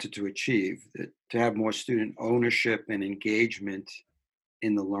I wanted to achieve, to have more student ownership and engagement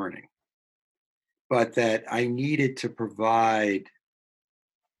in the learning, but that I needed to provide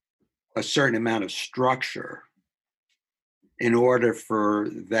a certain amount of structure in order for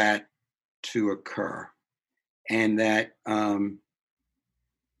that to occur. And that,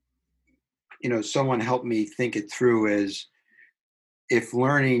 someone helped me think it through as if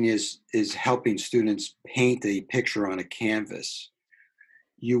learning is helping students paint a picture on a canvas,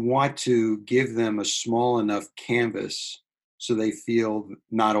 you want to give them a small enough canvas so they feel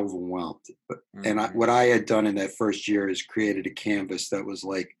not overwhelmed. What I had done in that first year is created a canvas that was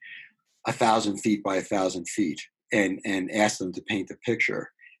like 1,000 feet by 1,000 feet and asked them to paint the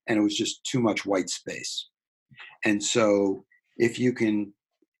picture. And it was just too much white space. And so if you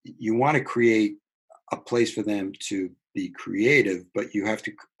want to create a place for them to be creative, but you have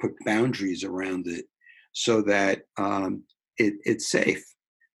to put boundaries around it so that it's safe.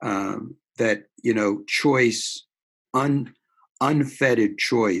 That choice, unfettered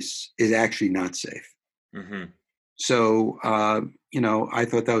choice, is actually not safe. So, I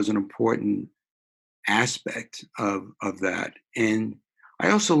thought that was an important aspect of that. And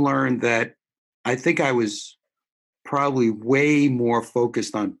I also learned that I think I was probably way more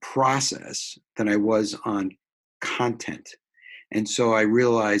focused on process than I was on content. And so I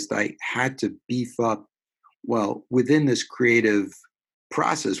realized I had to beef up, well, within this creative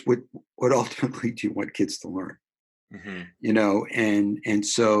process, what ultimately do you want kids to learn? Mm-hmm. And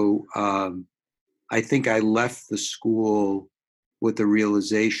so I think I left the school with the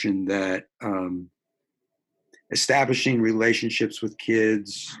realization that establishing relationships with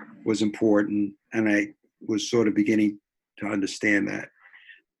kids was important, and I was sort of beginning to understand that.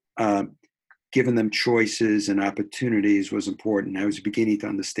 Giving them choices and opportunities was important. I was beginning to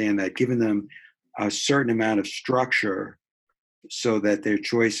understand that. Giving them a certain amount of structure so that their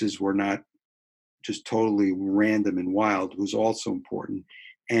choices were not just totally random and wild was also important.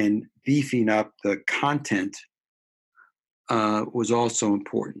 And beefing up the content was also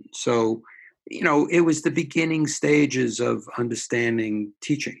important. So, it was the beginning stages of understanding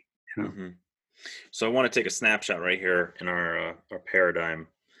teaching. Mm-hmm. So I want to take a snapshot right here in our paradigm,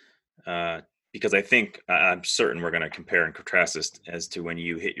 because I'm certain we're going to compare and contrast this as to when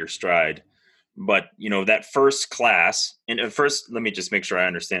you hit your stride. But that first class, and first, let me just make sure I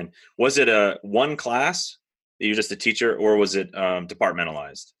understand. Was it a one class that you're just a teacher, or was it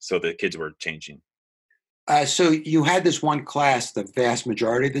departmentalized so the kids were changing? So you had this one class the vast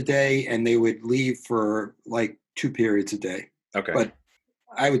majority of the day, and they would leave for like 2 periods a day. Okay. But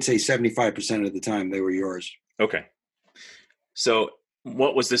I would say 75% of the time they were yours. Okay. So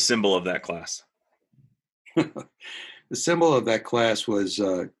what was the symbol of that class? The symbol of that class was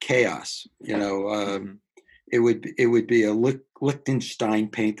chaos. Mm-hmm. It would be a Liechtenstein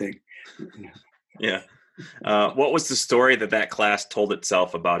painting. Yeah. What was the story that class told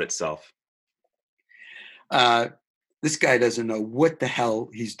itself about itself? This guy doesn't know what the hell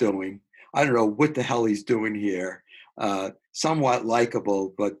he's doing. I don't know what the hell he's doing here. Somewhat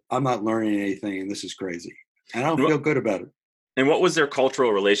likable, but I'm not learning anything, and this is crazy. And I don't feel good about it. And what was their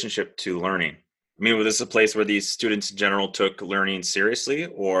cultural relationship to learning? I mean, was this a place where these students in general took learning seriously,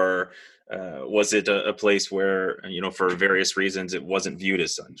 or was it a place where, for various reasons, it wasn't viewed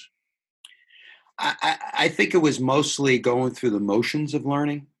as such? I think it was mostly going through the motions of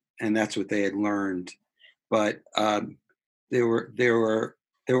learning, and that's what they had learned. But there were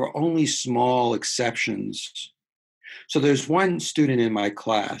only small exceptions. So there's one student in my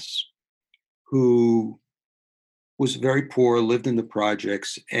class who was very poor, lived in the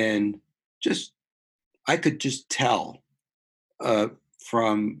projects, and I could just tell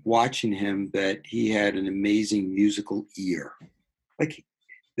from watching him that he had an amazing musical ear. Like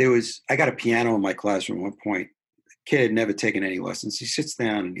I got a piano in my classroom at one point. The kid had never taken any lessons. He sits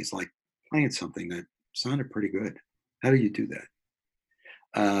down and he's like playing something that sounded pretty good. How do you do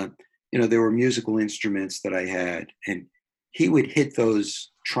that? There were musical instruments that I had, and he would hit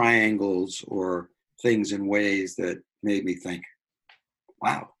those triangles or things in ways that made me think,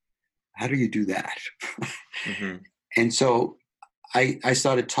 wow, how do you do that? Mm-hmm. And so I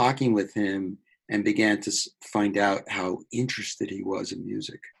started talking with him and began to find out how interested he was in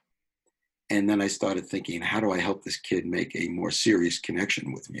music. And then I started thinking, how do I help this kid make a more serious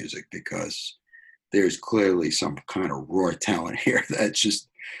connection with music? Because there's clearly some kind of raw talent here that's just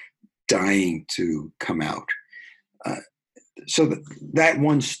dying to come out. So that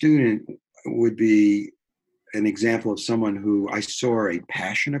one student would be an example of someone who I saw a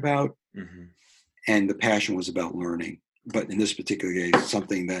passion about, mm-hmm. and the passion was about learning. But in this particular case,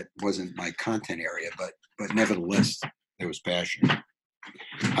 something that wasn't my content area, but nevertheless, there was passion.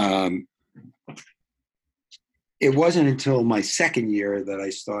 It wasn't until my second year that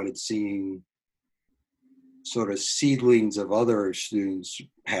I started seeing sort of seedlings of other students'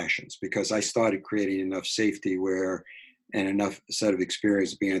 passions, because I started creating enough safety and enough set of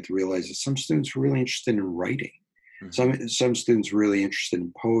experience began to realize that some students were really interested in writing. Mm-hmm. Some students were really interested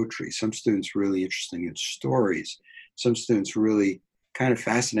in poetry. Some students were really interested in stories. Some students were really kind of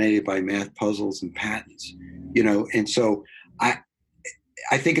fascinated by math puzzles and patterns, and so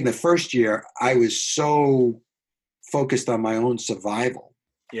I think in the first year I was so focused on my own survival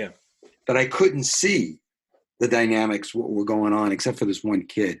that I couldn't see the dynamics, what were going on, except for this one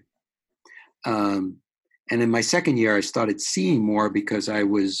kid. And in my second year, I started seeing more because I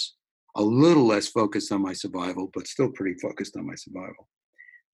was a little less focused on my survival, but still pretty focused on my survival.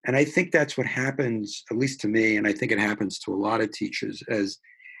 And I think that's what happens, at least to me, and I think it happens to a lot of teachers,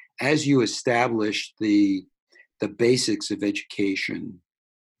 as you establish the basics of education,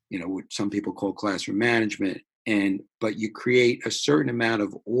 what some people call classroom management, but you create a certain amount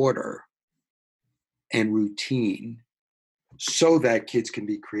of order and routine so that kids can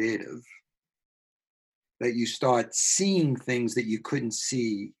be creative, that you start seeing things that you couldn't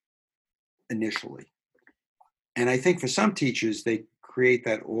see initially. And I think for some teachers, they create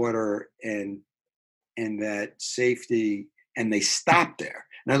that order and that safety, and they stop there.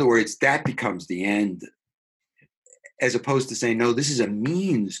 In other words, that becomes the end, as opposed to saying, no, this is a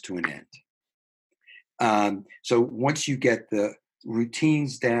means to an end. So once you get the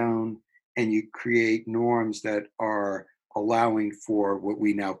routines down and you create norms that are allowing for what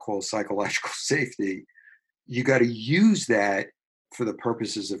we now call psychological safety, you got to use that for the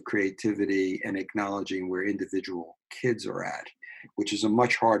purposes of creativity and acknowledging where individual kids are at, which is a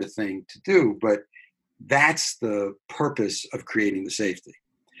much harder thing to do, but that's the purpose of creating the safety.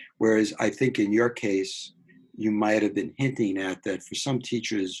 Whereas I think in your case, you might have been hinting at that for some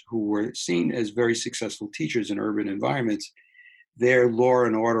teachers who were seen as very successful teachers in urban environments, their law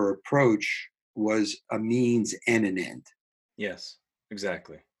and order approach was a means and an end. Yes,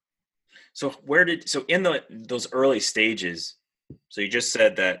 exactly. So in those early stages, so you just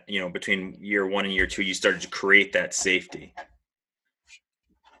said that, between year 1 and year 2, you started to create that safety.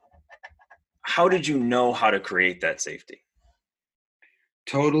 How did you know how to create that safety?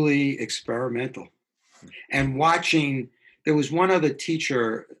 Totally experimental. And watching, there was one other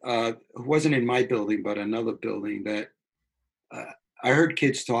teacher who wasn't in my building, but another building that I heard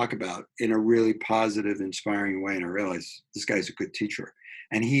kids talk about in a really positive, inspiring way. And I realized this guy's a good teacher.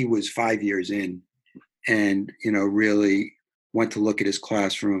 And he was 5 years in and, really went to look at his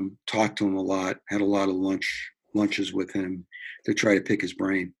classroom, talked to him a lot, had a lot of lunches with him to try to pick his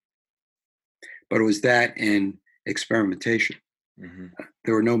brain. But it was that and experimentation. Mm-hmm.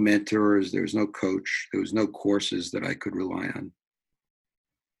 There were no mentors, there was no coach, there was no courses that I could rely on.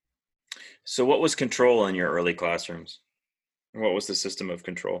 So what was control in your early classrooms? What was the system of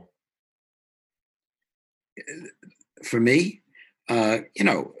control? For me, there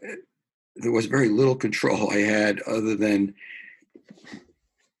was very little control I had other than,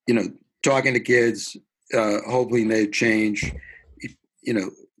 talking to kids, hoping they'd change,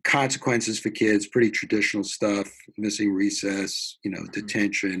 consequences for kids, pretty traditional stuff, missing recess,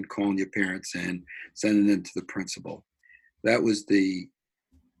 detention, calling your parents in, sending them to the principal. That was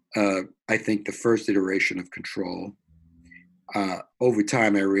I think the first iteration of control. Over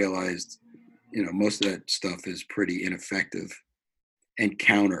time, I realized, most of that stuff is pretty ineffective and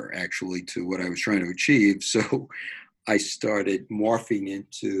counter actually to what I was trying to achieve. So I started morphing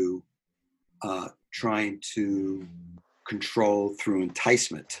into trying to control through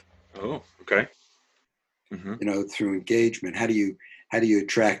enticement. Oh, okay. Mm-hmm. Through engagement. How do you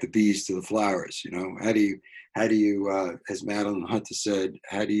attract the bees to the flowers? How do you, as Madeline Hunter said,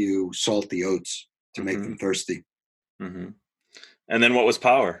 how do you salt the oats to make them thirsty? Mm-hmm. And then what was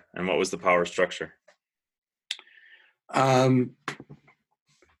power, and what was the power structure? I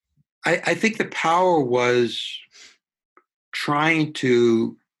think the power was trying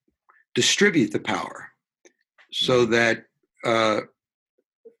to distribute the power so that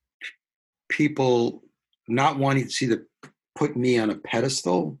people not wanting to put me on a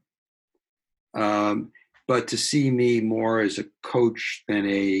pedestal, but to see me more as a coach than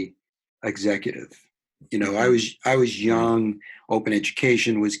a executive. I was young. Open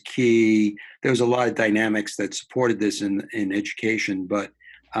education was key. There was a lot of dynamics that supported this in education, but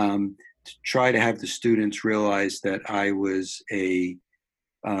to try to have the students realize that I was a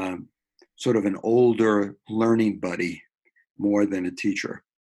sort of an older learning buddy more than a teacher.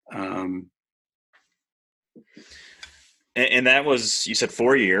 And that was, you said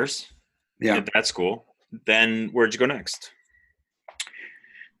 4 years at that school. Then where'd you go next?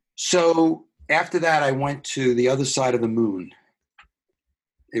 So after that, I went to the other side of the moon.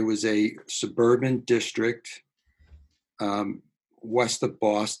 It was a suburban district, west of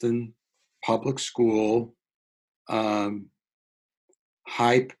Boston, public school,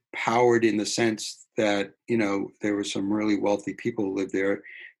 high powered in the sense that, there were some really wealthy people who lived there,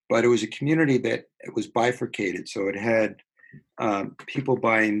 but it was a community that it was bifurcated. So it had people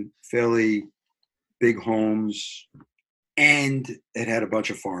buying fairly big homes, and it had a bunch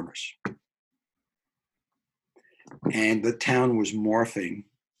of farmers. And the town was morphing.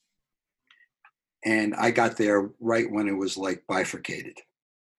 And I got there right when it was like bifurcated.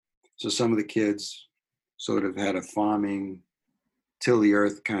 So some of the kids sort of had a farming, till the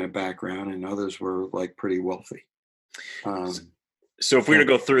earth kind of background, and others were like pretty wealthy. So if we were to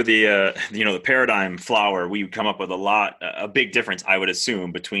go through the paradigm flower, we would come up with a big difference, I would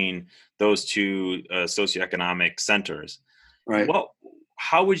assume, between those two socioeconomic centers. Right. Well,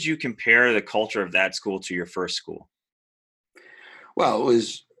 how would you compare the culture of that school to your first school? Well, it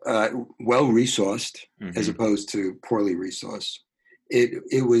was well resourced as Mm-hmm. opposed to poorly resourced.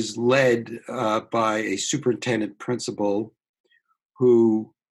 It was led by a superintendent principal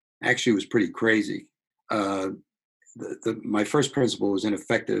who actually was pretty crazy. My first principal was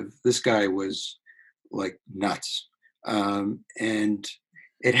ineffective. This guy was like nuts. And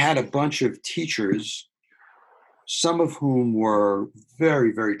it had a bunch of teachers, some of whom were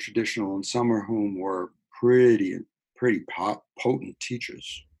very, very traditional, and some of whom were pretty potent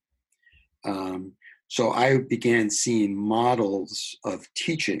teachers. So I began seeing models of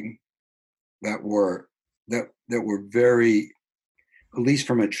teaching that were very, at least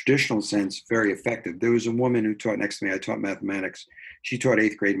from a traditional sense, very effective. There was a woman who taught next to me. I taught mathematics. She taught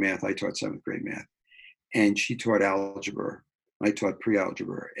 8th grade math. I taught 7th grade math. And she taught algebra. I taught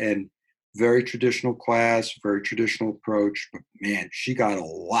pre-algebra. And very traditional class, very traditional approach. But man, she got a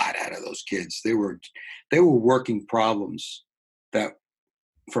lot out of those kids. They were working problems that,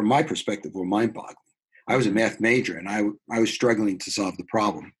 from my perspective, were mind-boggling. I was a math major, and I was struggling to solve the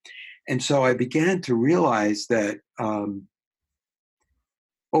problem. And so I began to realize that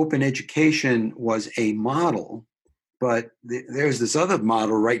open education was a model, but there's this other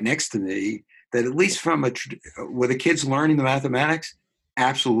model right next to me that, at least from were the kids learning the mathematics?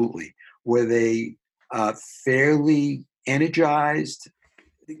 Absolutely. Were they fairly energized,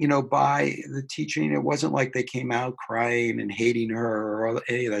 by the teaching? It wasn't like they came out crying and hating her or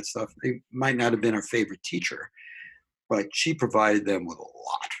any of that stuff. They might not have been her favorite teacher, but she provided them with a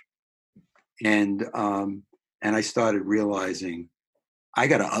lot. And I started realizing I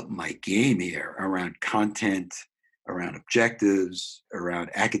got to up my game here around content, around objectives,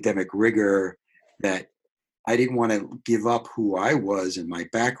 around academic rigor, that I didn't want to give up who I was and my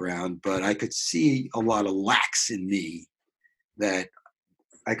background, but I could see a lot of lacks in me that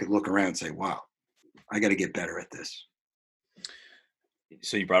I could look around and say, wow, I got to get better at this.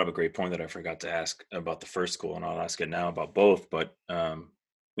 So you brought up a great point that I forgot to ask about the first school, and I'll ask it now about both. But,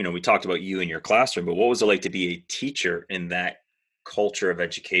 we talked about you in your classroom, but what was it like to be a teacher in that culture of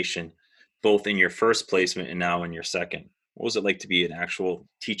education, both in your first placement and now in your second? What was it like to be an actual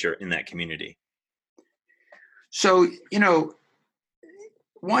teacher in that community? So,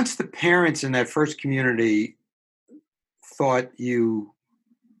 once the parents in that first community thought you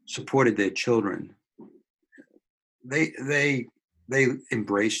supported their children, they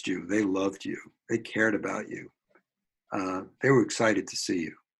embraced you, they loved you, they cared about you, they were excited to see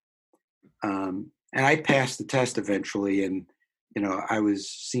you. And I passed the test eventually, and I was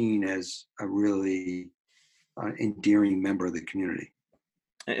seen as a really endearing member of the community.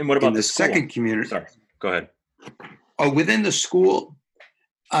 And what about in the school? second community? Sorry, go ahead. Oh, within the school,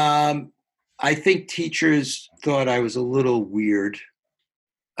 I think teachers thought I was a little weird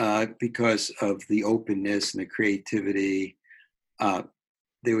because of the openness and the creativity.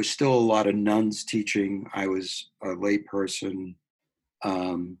 There was still a lot of nuns teaching. I was a lay person.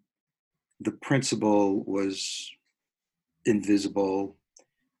 The principal was invisible.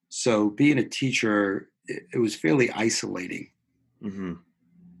 So being a teacher, it was fairly isolating. Mm-hmm.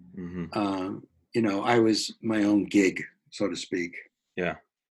 Mm-hmm. I was my own gig, so to speak. Yeah.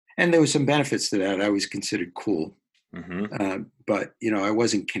 And there were some benefits to that. I was considered cool. Mm-hmm. But, I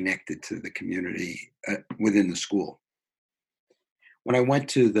wasn't connected to the community within the school. When I went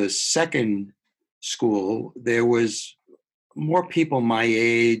to the second school, there was more people my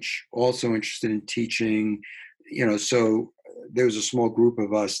age also interested in teaching, so there was a small group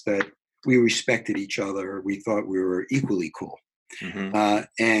of us that we respected each other. We thought we were equally cool. Mm-hmm.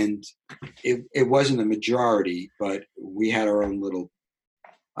 And it wasn't a majority, but we had our own little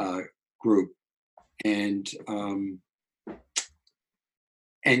group. And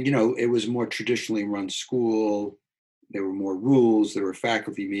it was a more traditionally run school. There were more rules. There were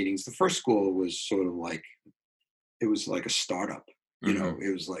faculty meetings. The first school was sort of like, it was like a startup. Mm-hmm.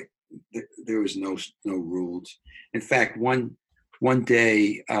 It was like there was no rules. In fact, one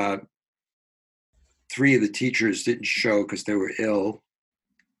day, 3 of the teachers didn't show because they were ill,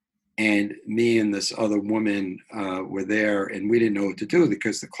 and me and this other woman were there, and we didn't know what to do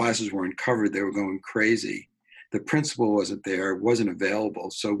because the classes weren't covered. They were going crazy. The principal wasn't there, wasn't available,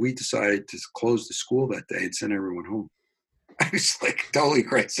 so we decided to close the school that day and send everyone home. I was like totally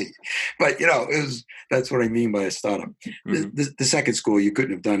crazy, but that's what I mean by a startup. Mm-hmm. The second school, you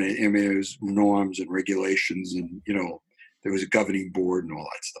couldn't have done it. I mean, it was norms and regulations, and there was a governing board and all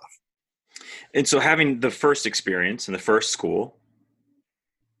that stuff. And so, having the first experience in the first school,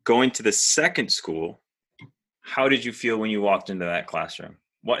 going to the second school, how did you feel when you walked into that classroom?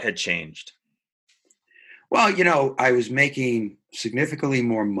 What had changed? Well, I was making significantly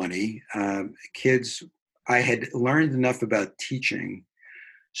more money. Kids, I had learned enough about teaching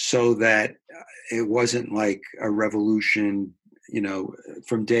so that it wasn't like a revolution.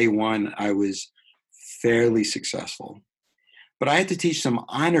 From day one, I was fairly successful. But I had to teach some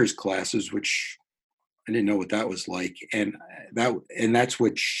honors classes, which I didn't know what that was like, and that's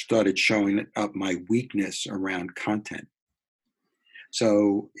what started showing up my weakness around content.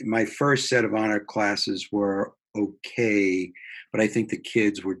 So my first set of honor classes were okay, but I think the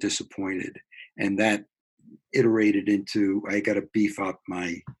kids were disappointed, and that iterated into I got to beef up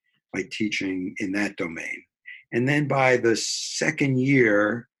my teaching in that domain. And then by the second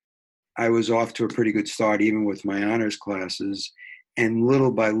year, I was off to a pretty good start, even with my honors classes. And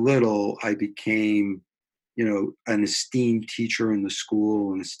little by little, I became, an esteemed teacher in the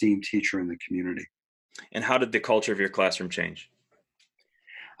school, an esteemed teacher in the community. And how did the culture of your classroom change?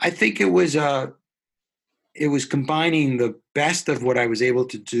 I think it was combining the best of what I was able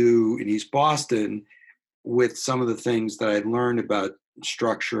to do in East Boston with some of the things that I'd learned about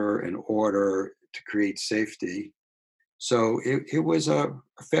structure and order to create safety. So it was a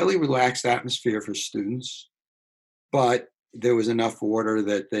fairly relaxed atmosphere for students, but there was enough order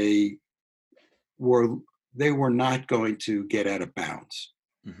that they were not going to get out of bounds.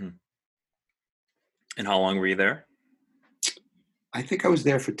 Mm-hmm. And how long were you there? I think I was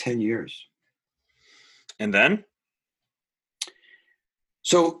there for 10 years. And then?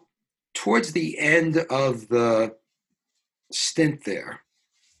 So towards the end of the stint there,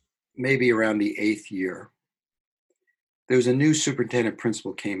 maybe around the 8th year, there was a new superintendent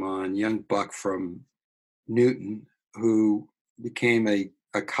principal came on, young buck from Newton, who became a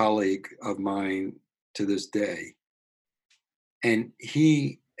colleague of mine to this day. And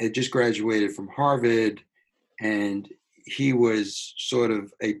he had just graduated from Harvard, and he was sort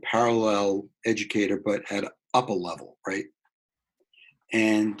of a parallel educator, but at up a level, right?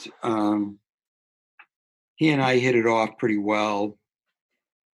 And he and I hit it off pretty well.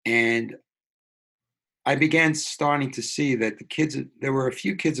 And I began starting to see that there were a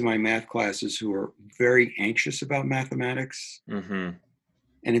few kids in my math classes who were very anxious about mathematics. Mm-hmm.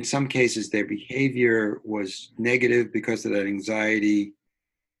 And in some cases, their behavior was negative because of that anxiety.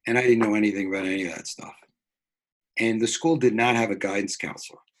 And I didn't know anything about any of that stuff. And the school did not have a guidance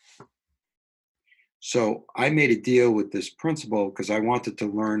counselor. So I made a deal with this principal because I wanted to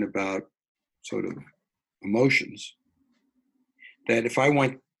learn about sort of emotions, that if I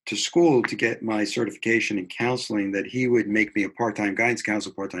went to school to get my certification in counseling, that he would make me a part-time guidance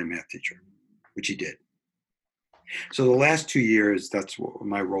counselor, part-time math teacher, which he did. So the last 2 years, that's what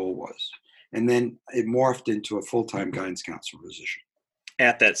my role was. And then it morphed into a full-time guidance counselor position.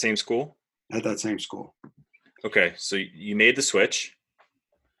 At that same school? At that same school. Okay, so you made the switch.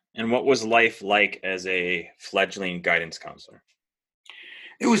 And what was life like as a fledgling guidance counselor?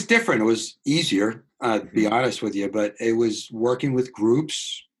 It was different. It was easier, to be honest with you, but it was working with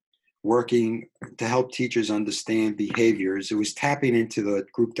groups, working to help teachers understand behaviors. It was tapping into the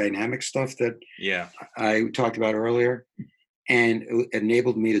group dynamic stuff that I talked about earlier. And it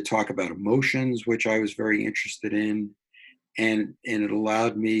enabled me to talk about emotions, which I was very interested in. And it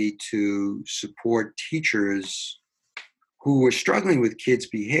allowed me to support teachers who were struggling with kids'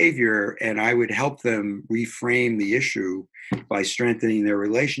 behavior, and I would help them reframe the issue by strengthening their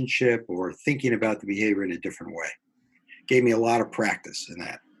relationship or thinking about the behavior in a different way. Gave me a lot of practice in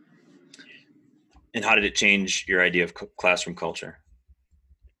that. And how did it change your idea of classroom culture?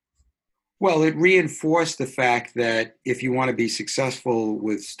 Well, it reinforced the fact that if you want to be successful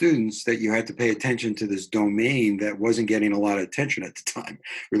with students, that you had to pay attention to this domain that wasn't getting a lot of attention at the time: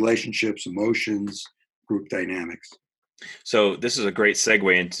 relationships, emotions, group dynamics. So this is a great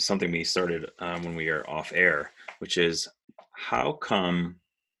segue into something we started when we are off air, which is how come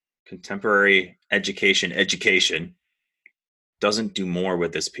contemporary education doesn't do more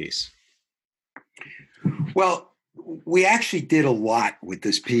with this piece? Well, we actually did a lot with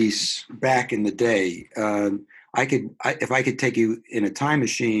this piece back in the day. If I could take you in a time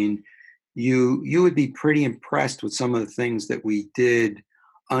machine, you would be pretty impressed with some of the things that we did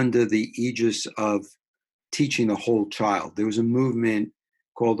under the aegis of teaching the whole child. There was a movement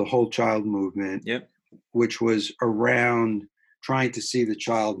called the Whole Child Movement, which was around trying to see the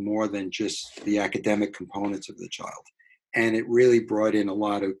child more than just the academic components of the child. And it really brought in a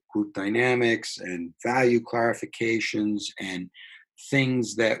lot of group dynamics and value clarifications and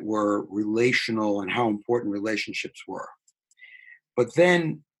things that were relational and how important relationships were. But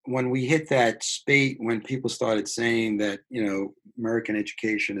then when we hit that spate, when people started saying that, American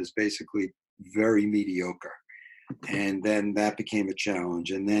education is basically very mediocre, and then that became a challenge.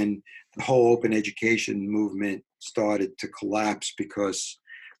 And then the whole open education movement started to collapse because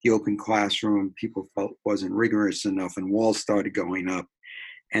the open classroom people felt wasn't rigorous enough, and walls started going up.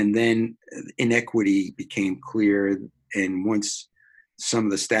 And then inequity became clear. And once some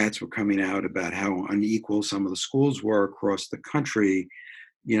of the stats were coming out about how unequal some of the schools were across the country,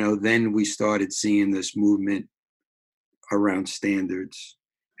 then we started seeing this movement around standards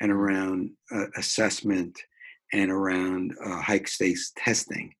and around assessment and around high-stakes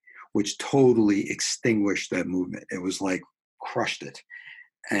testing, which totally extinguished that movement. It was like crushed it.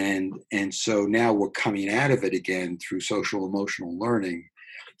 And so now we're coming out of it again through social emotional learning.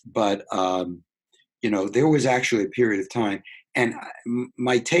 But, there was actually a period of time. And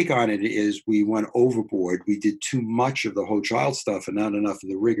my take on it is we went overboard. We did too much of the whole child stuff and not enough of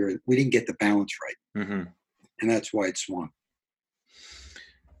the rigor. We didn't get the balance right. Mm-hmm. And that's why it swung.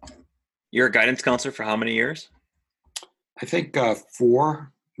 You're a guidance counselor for how many years? I think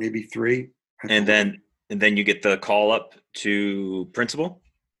 4, maybe 3. And then you get the call up to principal?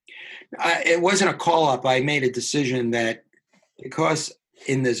 It wasn't a call up. I made a decision that because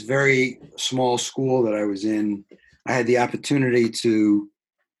in this very small school that I was in, I had the opportunity to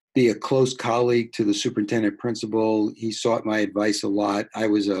be a close colleague to the superintendent principal. He sought my advice a lot. I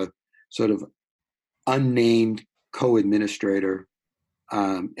was a sort of unnamed co-administrator.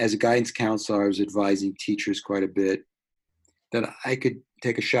 As a guidance counselor, I was advising teachers quite a bit, that I could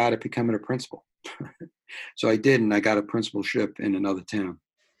take a shot at becoming a principal. So I did, and I got a principalship in another town.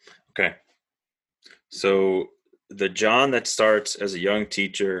 Okay. So the John that starts as a young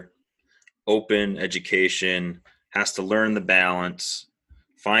teacher, open education, has to learn the balance,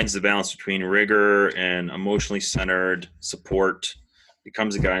 finds the balance between rigor and emotionally centered support,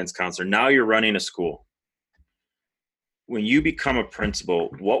 becomes a guidance counselor. Now you're running a school. When you become a principal,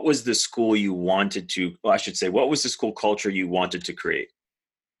 what was the school you wanted to, well, I should say, what was the school culture you wanted to create?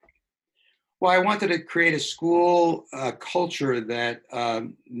 Well, I wanted to create a school culture that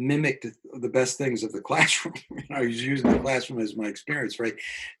mimicked the best things of the classroom. I was using the classroom as my experience, right?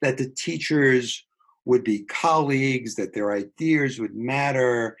 That the teachers would be colleagues, that their ideas would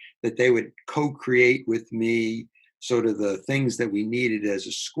matter, that they would co-create with me sort of the things that we needed as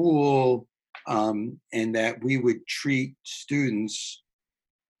a school, and that we would treat students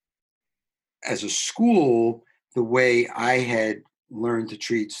as a school the way I had learned to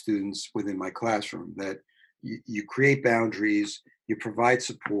treat students within my classroom, that you create boundaries, you provide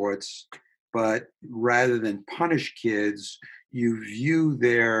supports, but rather than punish kids, you view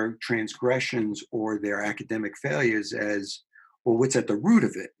their transgressions or their academic failures as, well, what's at the root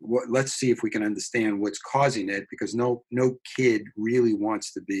of it? Let's see if we can understand what's causing it, because no kid really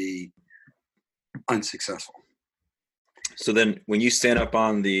wants to be unsuccessful. So then when you stand up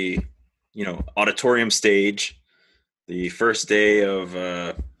on the, auditorium stage, the first day of,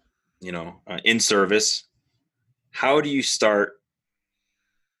 in service, how do you start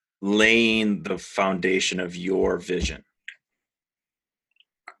laying the foundation of your vision?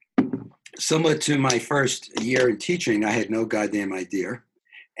 Similar to my first year in teaching, I had no goddamn idea.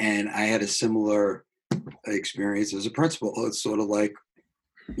 And I had a similar experience as a principal. It's sort of like,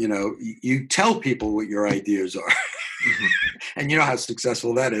 you tell people what your ideas are. Mm-hmm. And you know how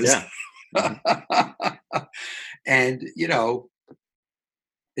successful that is. Yeah. Mm-hmm. And,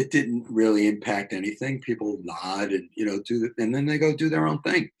 it didn't really impact anything. People nod and, and then they go do their own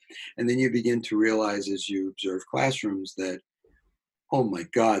thing. And then you begin to realize as you observe classrooms that, oh my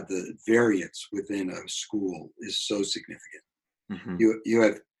God, the variance within a school is so significant. Mm-hmm. You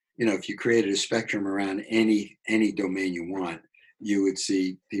have, if you created a spectrum around any domain you want, you would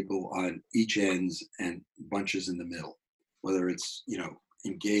see people on each ends and bunches in the middle, whether it's,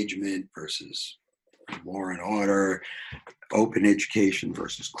 engagement versus law and order, open education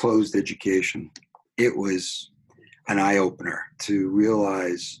versus closed education. It was an eye-opener to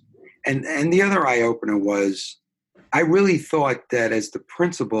realize, and the other eye-opener was, I really thought that as the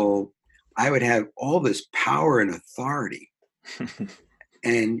principal, I would have all this power and authority.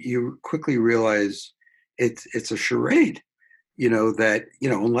 And you quickly realize it's a charade, that,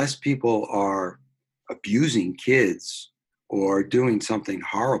 unless people are abusing kids or doing something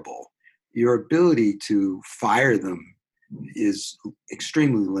horrible, your ability to fire them is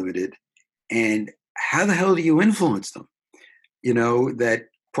extremely limited. And how the hell do you influence them? That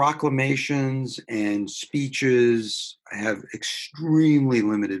proclamations and speeches have extremely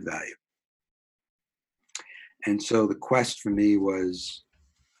limited value. And so the quest for me was,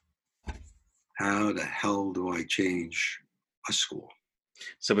 how the hell do I change a school?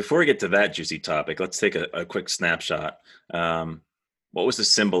 So before we get to that juicy topic, let's take a quick snapshot. What was the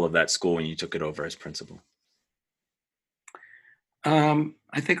symbol of that school when you took it over as principal? I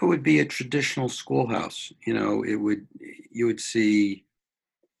think it would be a traditional schoolhouse. You would see,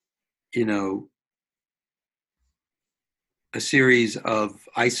 a series of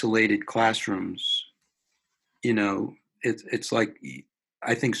isolated classrooms. It's like,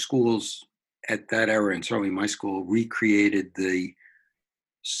 I think schools at that era, and certainly my school, recreated the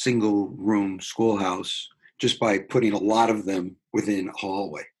single room schoolhouse just by putting a lot of them within a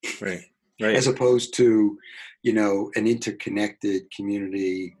hallway. Right. As opposed to, an interconnected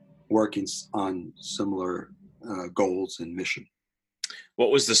community working on similar goals and mission.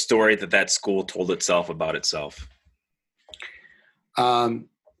 What was the story that school told itself about itself?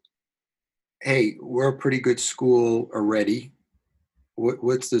 Hey, we're a pretty good school already.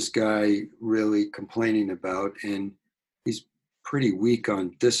 What's this guy really complaining about? And he's pretty weak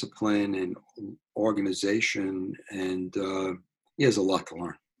on discipline and organization, and he has a lot to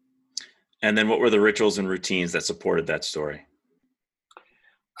learn. And then what were the rituals and routines that supported that story?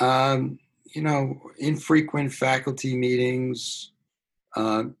 Infrequent faculty meetings,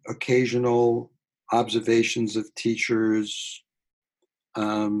 occasional observations of teachers,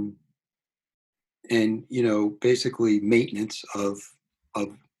 and basically maintenance of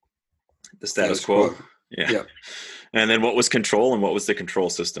the status quo. Yeah. And then what was control, and what was the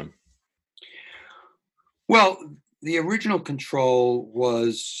control system? Well, the original control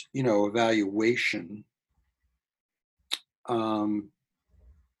was, evaluation, although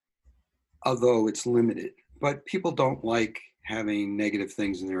it's limited. But people don't like having negative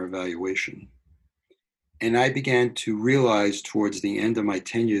things in their evaluation. And I began to realize towards the end of my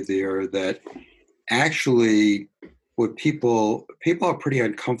tenure there that actually what people are pretty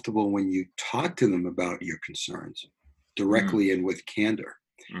uncomfortable when you talk to them about your concerns directly and with candor.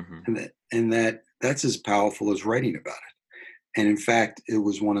 Mm-hmm. And that's as powerful as writing about it. And in fact, it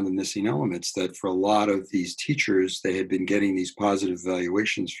was one of the missing elements, that for a lot of these teachers, they had been getting these positive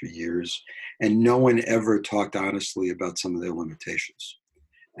evaluations for years, and no one ever talked honestly about some of their limitations.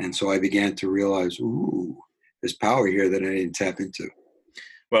 And so I began to realize, there's power here that I didn't tap into.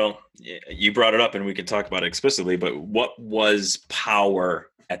 Well, you brought it up, and we can talk about it explicitly, but what was power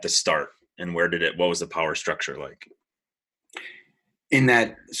at the start, and what was the power structure like? In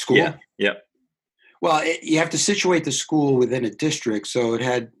that school? Yeah. Well, you have to situate the school within a district. So it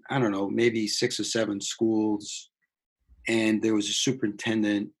had, I don't know, maybe 6 or 7 schools. And there was a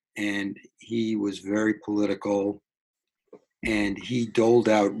superintendent, and he was very political. And he doled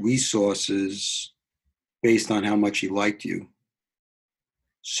out resources based on how much he liked you.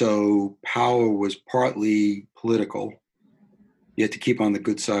 So power was partly political. You had to keep on the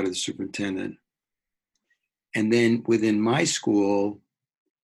good side of the superintendent. And then within my school,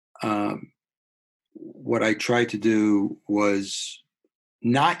 what I tried to do was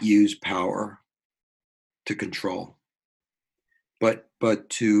not use power to control, but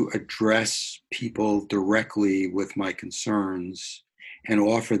to address people directly with my concerns and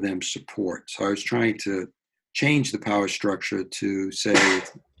offer them support. So I was trying to change the power structure to say,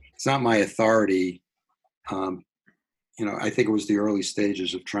 it's not my authority. I think it was the early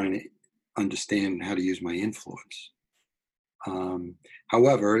stages of trying to understand how to use my influence.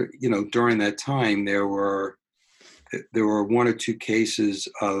 However, during that time, there were 1 or 2 cases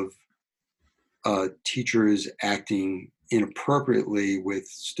of teachers acting inappropriately with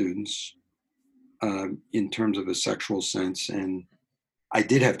students in terms of a sexual sense. And I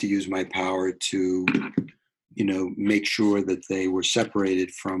did have to use my power to, make sure that they were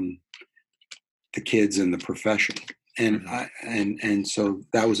separated from the kids and the profession. And and so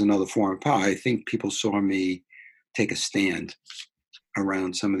that was another form of power. I think people saw me take a stand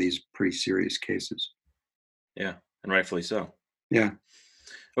around some of these pretty serious cases. Yeah, and rightfully so. Yeah.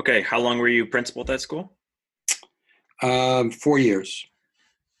 Okay, how long were you principal at that school? 4 years.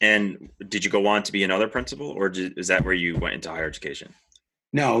 And did you go on to be another principal, or is that where you went into higher education?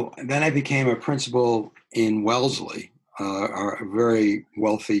 No, then I became a principal in Wellesley, a very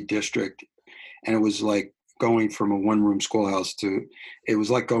wealthy district. And it was like going from a 1-room schoolhouse it was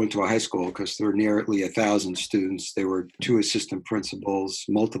like going to a high school, because there were nearly 1,000 students. There were 2 assistant principals,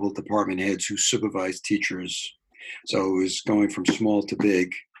 multiple department heads who supervised teachers. So it was going from small to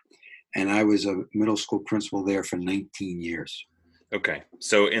big. And I was a middle school principal there for 19 years. Okay.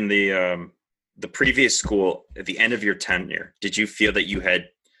 So in the previous school, at the end of your tenure, did you feel that you had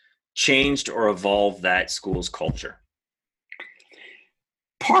changed or evolved that school's culture?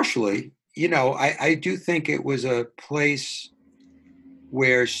 Partially. I do think it was a place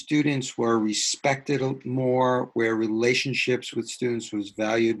where students were respected more, where relationships with students was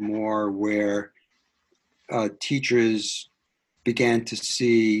valued more, where teachers began to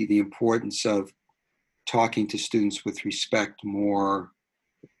see the importance of talking to students with respect more.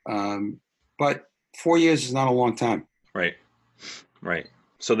 But 4 years is not a long time. Right.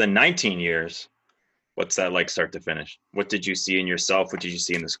 So then 19 years, What's that like start to finish? What did you see in yourself? What did you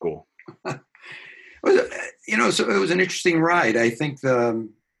see in the school? So it was an interesting ride. I think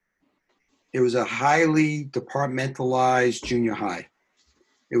it was a highly departmentalized junior high.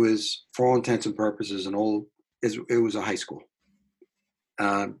 It was, for all intents and purposes, it was a high school.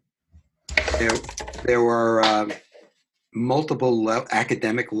 There were multiple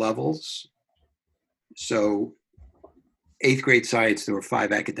academic levels. So 8th grade science, there were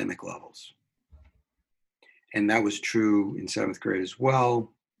 5 academic levels. And that was true in 7th grade as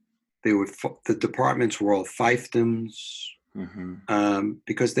well. The departments were all fiefdoms.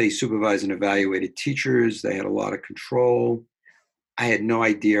 Because they supervised and evaluated teachers. They had a lot of control. I had no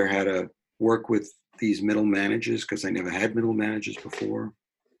idea how to work with these middle managers because I never had middle managers before.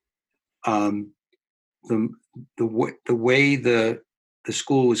 The way the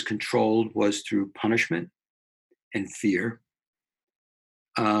school was controlled was through punishment and fear.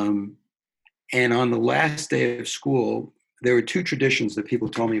 And on the last day of school, there were 2 traditions that people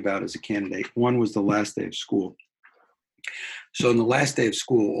told me about as a candidate. One was the last day of school. So on the last day of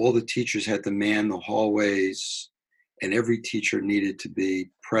school, all the teachers had to man the hallways, and every teacher needed to be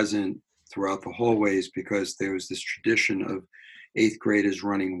present throughout the hallways because there was this tradition of 8th graders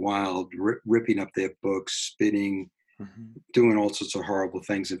running wild, ripping up their books, spitting, doing all sorts of horrible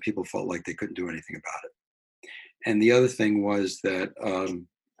things, and people felt like they couldn't do anything about it. And the other thing was that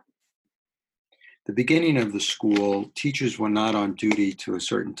the beginning of the school, teachers were not on duty to a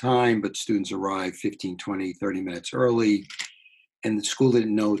certain time, but students arrived 15, 20, 30 minutes early. And the school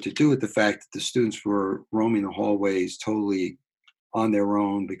didn't know what to do with the fact that the students were roaming the hallways totally on their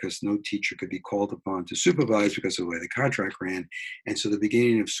own because no teacher could be called upon to supervise because of the way the contract ran. And so the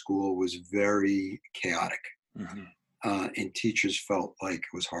beginning of school was very chaotic. And teachers felt like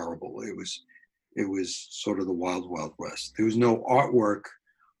it was horrible. It was sort of the wild, wild west. There was no artwork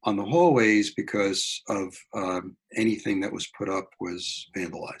on the hallways because of anything that was put up was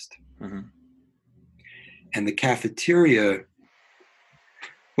vandalized. And the cafeteria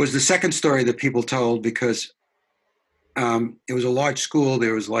was the second story that people told because it was a large school.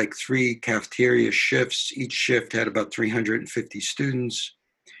 There was like 3 cafeteria shifts. Each shift had about 350 students.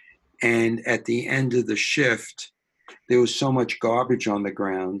 And at the end of the shift, there was so much garbage on the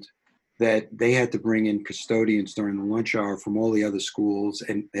ground that they had to bring in custodians during the lunch hour from all the other schools.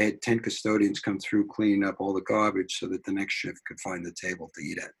 And they had 10 custodians come through cleaning up all the garbage so that the next shift could find the table to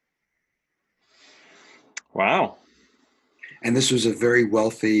eat at. Wow. And this was a very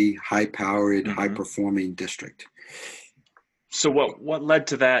wealthy, high-powered, high-performing district. So what led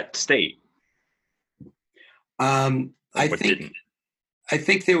to that state? I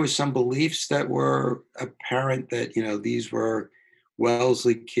think there were some beliefs that were apparent that, these were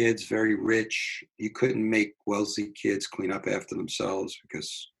Wellesley kids, very rich. You couldn't make Wellesley kids clean up after themselves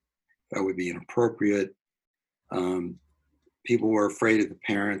because that would be inappropriate. People were afraid of the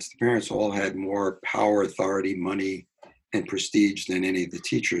parents. The parents all had more power, authority, money, and prestige than any of the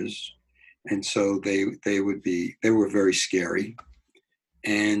teachers. And so they were very scary.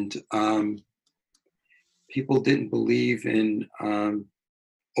 And people didn't believe in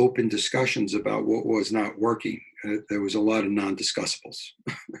open discussions about what was not working. There was a lot of non-discussables.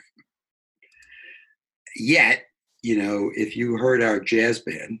 Yet, if you heard our jazz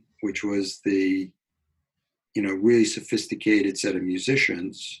band, which was the, really sophisticated set of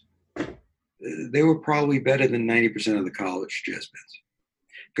musicians, they were probably better than 90% of the college jazz bands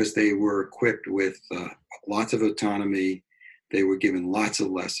because they were equipped with lots of autonomy. They were given lots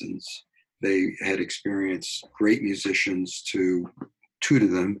of lessons. They had experienced great musicians to tutor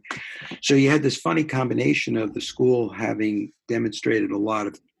them. So you had this funny combination of the school having demonstrated a lot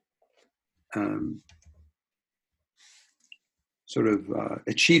of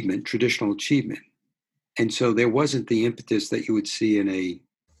achievement, traditional achievement. And so there wasn't the impetus that you would see in a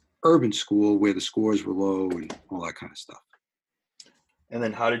urban school where the scores were low and all that kind of stuff. And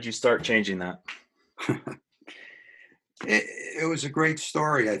then how did you start changing that? It was a great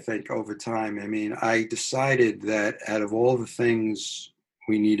story, I think, over time. I mean, I decided that out of all the things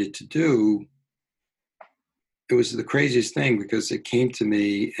we needed to do, it was the craziest thing because it came to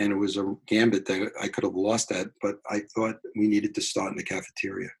me and it was a gambit that I could have lost at, but I thought we needed to start in the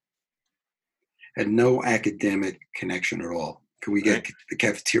cafeteria. Had no academic connection at all. Can we get the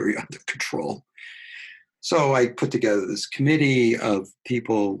cafeteria under control? So I put together this committee of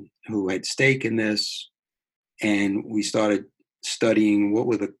people who had stake in this, and we started studying what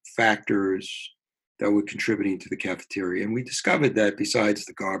were the factors that were contributing to the cafeteria. And we discovered that besides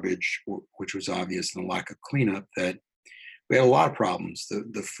the garbage, which was obvious, and the lack of cleanup, that we had a lot of problems.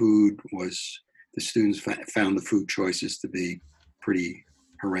 The food was, the students found the food choices to be pretty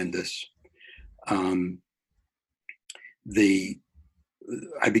horrendous. um, the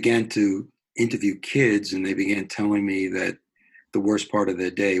I began to interview kids, and they began telling me that the worst part of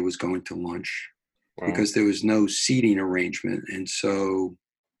their day was going to lunch Wow. because there was no seating arrangement. And so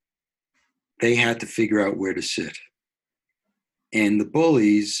they had to figure out where to sit. And the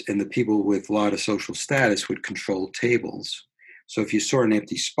bullies and the people with a lot of social status would control tables. So if you saw an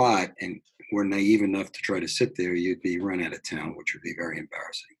empty spot and were naive enough to try to sit there, you'd be run out of town, which would be very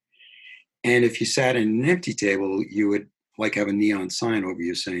embarrassing. And if you sat at an empty table, you would like have a neon sign over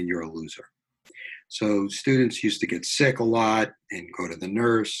you saying you're a loser. So students used to get sick a lot and go to the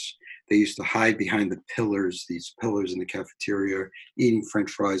nurse. They used to hide behind the pillars, these pillars in the cafeteria, eating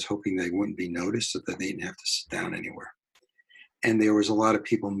French fries, hoping they wouldn't be noticed so that they didn't have to sit down anywhere. And there was a lot of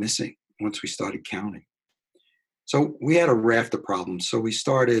people missing once we started counting. So we had a raft of problems. So we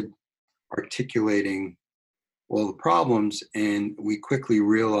started articulating all the problems, and we quickly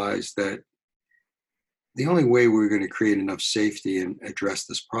realized that the only way we were going to create enough safety and address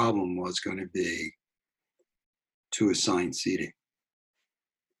this problem was going to be to assign seating.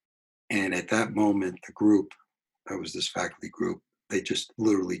 And at that moment, the group, that was this faculty group, they just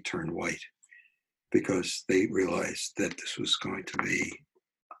literally turned white because they realized that this was going to be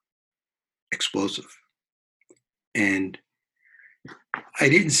explosive. And I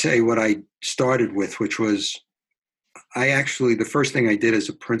didn't say what I started with, which was the first thing I did as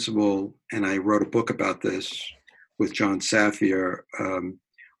a principal, and I wrote a book about this with John Safier,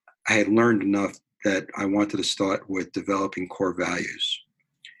 I had learned enough that I wanted to start with developing core values.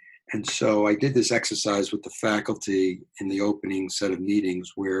 And so I did this exercise with the faculty in the opening set of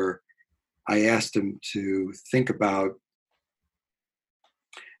meetings where I asked them to think about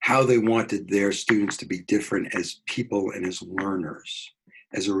how they wanted their students to be different as people and as learners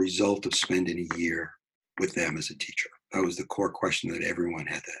as a result of spending a year with them as a teacher. That was the core question that everyone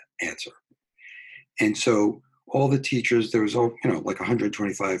had to answer. And so all the teachers, there was like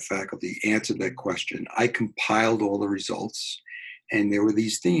 125 faculty answered that question. I compiled all the results, and there were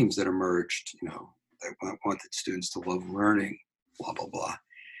these themes that emerged, that wanted students to love learning, blah, blah, blah.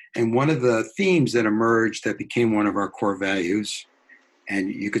 And one of the themes that emerged that became one of our core values,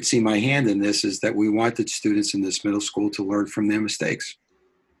 and you could see my hand in this, is that we wanted students in this middle school to learn from their mistakes.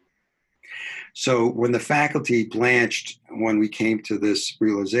 So when the faculty blanched, when we came to this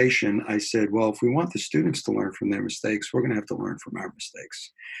realization, I said, well, if we want the students to learn from their mistakes, we're going to have to learn from our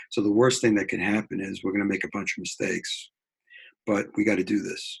mistakes. So the worst thing that can happen is we're going to make a bunch of mistakes, but we got to do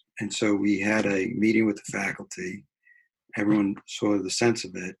this. And so we had a meeting with the faculty. Everyone saw the sense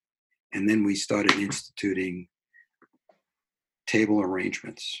of it. And then we started instituting table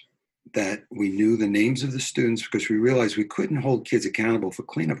arrangements that we knew the names of the students, because we realized we couldn't hold kids accountable for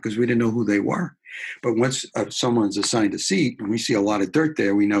cleanup because we didn't know who they were. But once someone's assigned a seat and we see a lot of dirt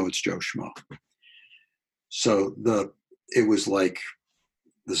there, we know it's Joe Schmo. So it was like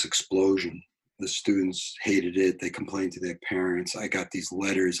this explosion. The students hated it. They complained to their parents. I got these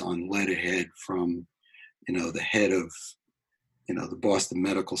letters on letterhead from, the head of, the Boston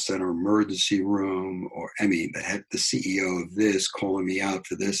Medical Center emergency room, or the CEO of this calling me out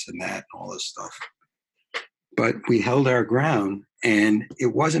for this and that and all this stuff. But we held our ground, and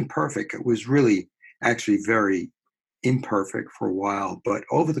it wasn't perfect. It was really actually very imperfect for a while. But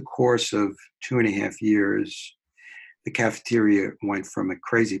over the course of 2.5 years, the cafeteria went from a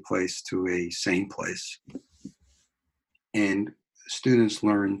crazy place to a sane place. And students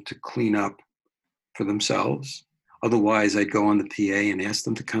learned to clean up for themselves. Otherwise, I'd go on the PA and ask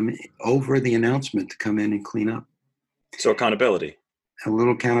them to come over the announcement to come in and clean up. So accountability. A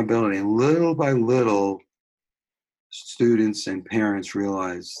little accountability. And little by little, students and parents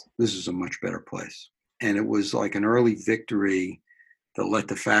realized this is a much better place. And it was like an early victory that let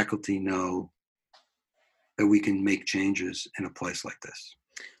the faculty know that we can make changes in a place like this.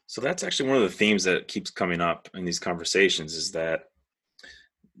 So that's actually one of the themes that keeps coming up in these conversations, is that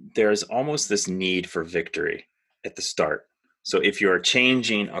there's almost this need for victory at the start. So if you're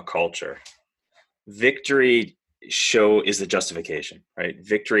changing a culture, victory is the justification, right?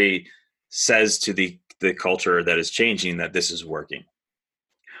 Victory says to the culture that is changing that this is working.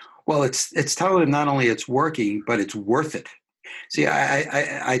 Well, it's telling them not only it's working, but it's worth it. See,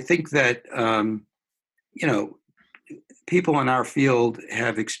 I think that, people in our field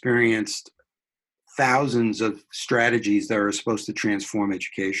have experienced thousands of strategies that are supposed to transform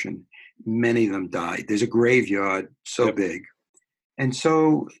education. Many of them died. There's a graveyard so big. And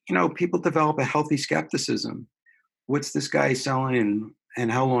so, people develop a healthy skepticism. What's this guy selling,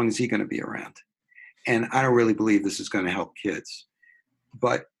 and how long is he going to be around? And I don't really believe this is going to help kids.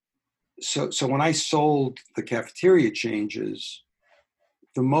 But so when I sold the cafeteria changes,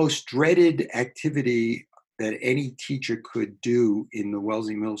 the most dreaded activity that any teacher could do in the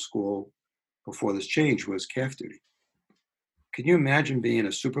Wellesley Middle School before this change was calf duty. Can you imagine being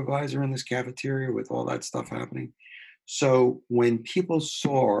a supervisor in this cafeteria with all that stuff happening? So when people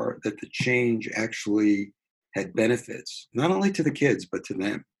saw that the change actually had benefits, not only to the kids, but to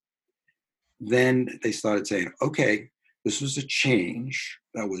them, then they started saying, okay, this was a change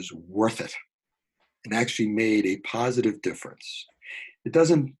that was worth it. It actually made a positive difference. It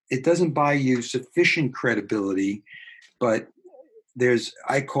doesn't buy you sufficient credibility, but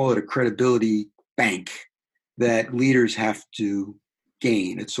I call it a credibility bank that leaders have to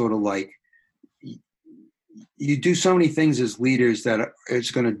gain. It's sort of like you do so many things as leaders that it's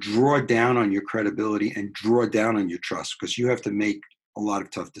going to draw down on your credibility and draw down on your trust, because you have to make a lot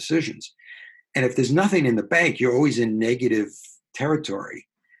of tough decisions. And if there's nothing in the bank, you're always in negative territory.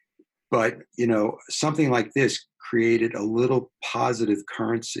 But, something like this created a little positive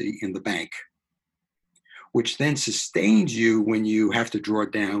currency in the bank, which then sustains you when you have to draw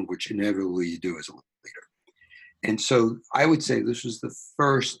down, which inevitably you do as a leader. And so I would say this was the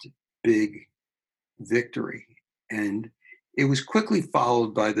first big victory. And it was quickly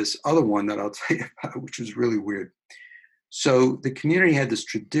followed by this other one that I'll tell you about, which was really weird. So the community had this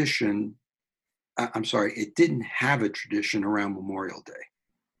tradition. It didn't have a tradition around Memorial Day.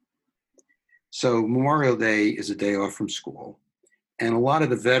 So Memorial Day is a day off from school. And a lot of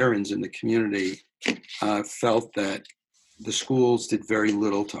the veterans in the community felt that the schools did very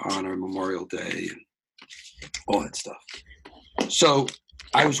little to honor Memorial Day and all that stuff. So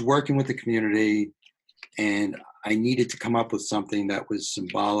I was working with the community, and I needed to come up with something that was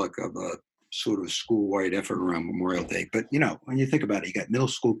symbolic of a sort of school-wide effort around Memorial Day. But, when you think about it, you got middle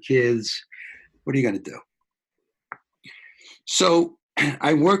school kids. What are you going to do? So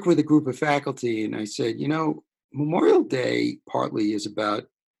I worked with a group of faculty, and I said, Memorial Day partly is about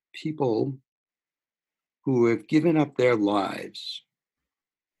people who have given up their lives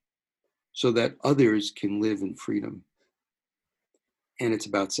so that others can live in freedom. And it's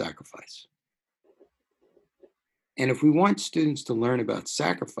about sacrifice. And if we want students to learn about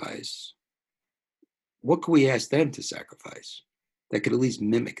sacrifice, what can we ask them to sacrifice that could at least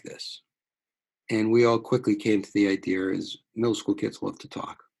mimic this? And we all quickly came to the idea is middle school kids love to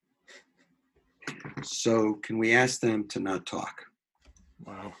talk. So can we ask them to not talk?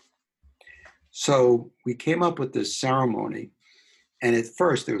 Wow. So we came up with this ceremony. And at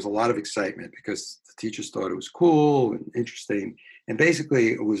first there was a lot of excitement because the teachers thought it was cool and interesting. And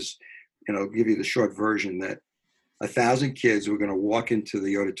basically it was, I'll give you the short version, that 1,000 kids were going to walk into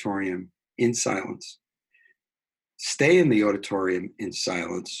the auditorium in silence, stay in the auditorium in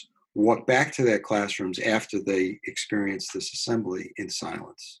silence, walk back to their classrooms after they experienced this assembly in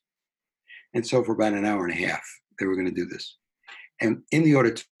silence. And so for about an hour and a half, they were going to do this. And in the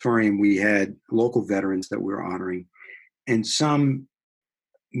auditorium, we had local veterans that we were honoring, and some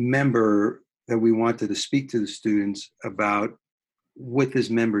member that we wanted to speak to the students about what this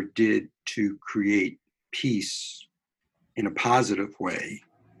member did to create peace in a positive way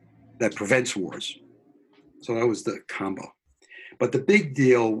that prevents wars. So that was the combo. But the big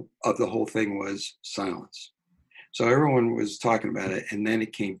deal of the whole thing was silence. So everyone was talking about it, and then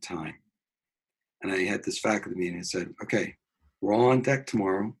it came time. And I had this faculty meeting and said, okay, we're all on deck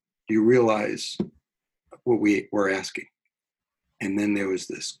tomorrow. Do you realize what we're asking? And then there was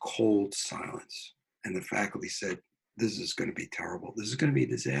this cold silence. And the faculty said, this is going to be terrible. This is going to be a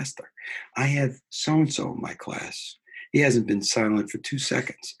disaster. I have so-and-so in my class. He hasn't been silent for 2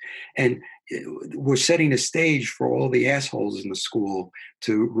 seconds. And we're setting a stage for all the assholes in the school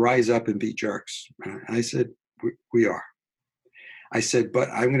to rise up and be jerks. I said, we are. I said, but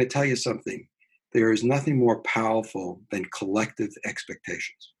I'm going to tell you something. There is nothing more powerful than collective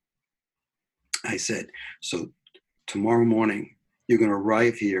expectations. I said, so tomorrow morning, you're going to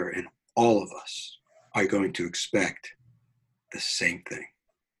arrive here and all of us are going to expect the same thing.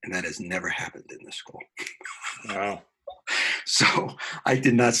 And that has never happened in this school. Wow. So I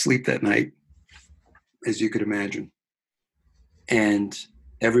did not sleep that night, as you could imagine. And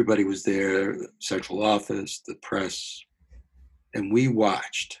everybody was there, the central office, the press, and we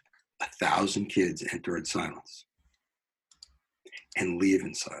watched 1,000 kids enter in silence and leave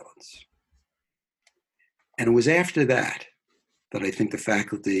in silence. And it was after that that I think the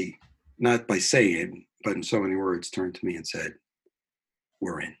faculty, not by saying, but in so many words, turned to me and said,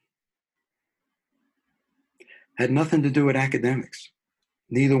 we're in. Had nothing to do with academics.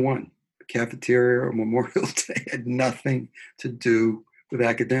 Neither one. Cafeteria or Memorial Day had nothing to do with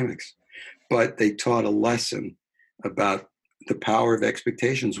academics. But they taught a lesson about the power of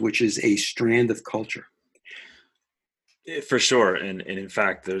expectations, which is a strand of culture. For sure. And in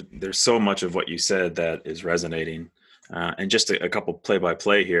fact, there's so much of what you said that is resonating. And just a couple play by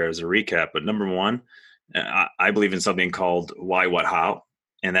play here as a recap. But number one, I believe in something called why, what, how.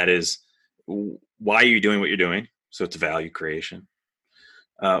 And that is, why are you doing what you're doing? So it's value creation.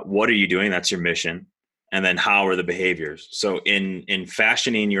 What are you doing? That's your mission. And then how are the behaviors? So in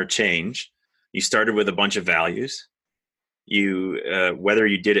fashioning your change, you started with a bunch of values. You whether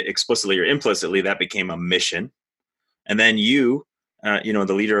you did it explicitly or implicitly, that became a mission. And then the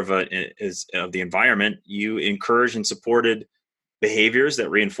leader of the environment, you encouraged and supported behaviors that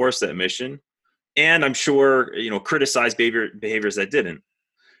reinforce that mission. And I'm sure, criticized behaviors that didn't.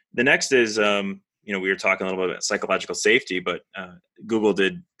 The next is, we were talking a little bit about psychological safety, but Google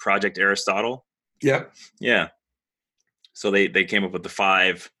did Project Aristotle. Yep. Yeah. So they came up with the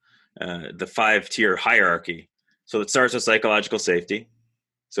 5-tier hierarchy. So it starts with psychological safety.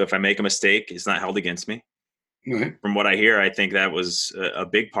 So if I make a mistake, it's not held against me. Right. From what I hear, I think that was a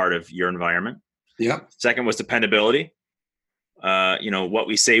big part of your environment. Yep. Second was dependability. What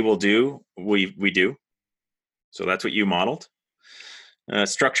we say we'll do, we do. So that's what you modeled.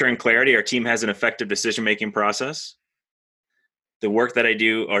 Structure and clarity. Our team has an effective decision-making process. The work that I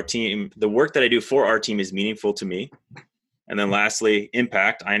do for our team is meaningful to me. And then lastly,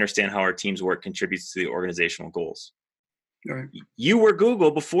 impact. I understand how our team's work contributes to the organizational goals. Right. You were Google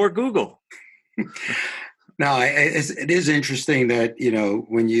before Google. Now, it is interesting that,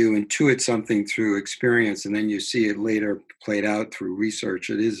 when you intuit something through experience and then you see it later played out through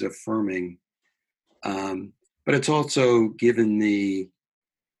research, it is affirming. But it's also given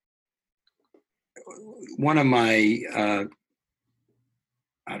one of my,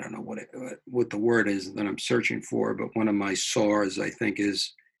 I don't know what the word is that I'm searching for, but one of my SARs, I think,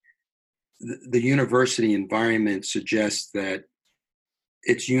 is the university environment suggests that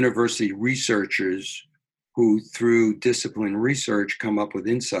it's university researchers who, through disciplined research, come up with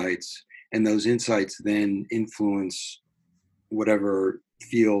insights, and those insights then influence whatever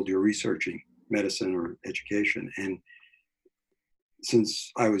field you're researching, medicine or education. And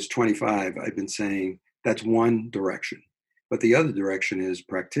since I was 25, I've been saying that's one direction. But the other direction is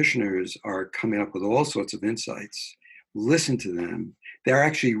practitioners are coming up with all sorts of insights. Listen to them. They're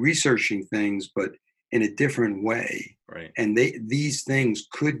actually researching things, but in a different way. Right. And these things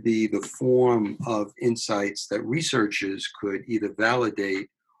could be the form of insights that researchers could either validate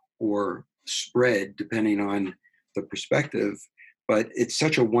or spread, depending on the perspective. But it's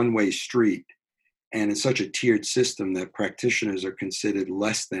such a one-way street, and it's such a tiered system that practitioners are considered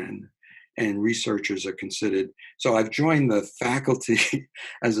less than, and researchers are considered. So I've joined the faculty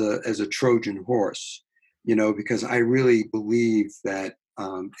as a Trojan horse, because I really believe that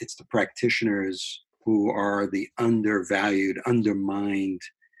it's the practitioners who are the undervalued, undermined,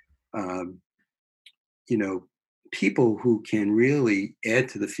 people who can really add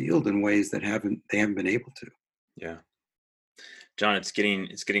to the field in ways that they haven't been able to. Yeah. John, it's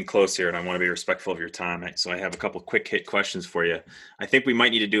getting close here, and I want to be respectful of your time. So I have a couple quick hit questions for you. I think we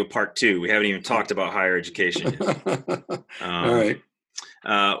might need to do a part 2. We haven't even talked about higher education yet. All right.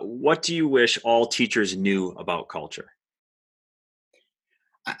 What do you wish all teachers knew about culture?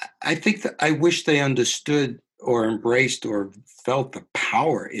 I think that I wish they understood or embraced or felt the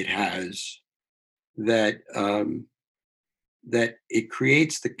power it has, that that it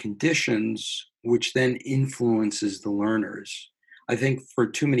creates the conditions which then influences the learners. I think for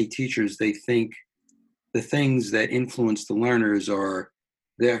too many teachers, they think the things that influence the learners are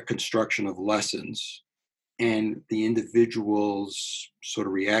their construction of lessons and the individual's sort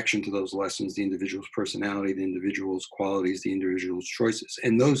of reaction to those lessons, the individual's personality, the individual's qualities, the individual's choices.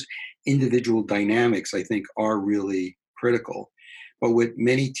 And those individual dynamics, I think, are really critical. But what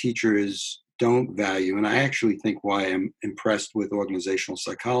many teachers don't value, and I actually think why I'm impressed with organizational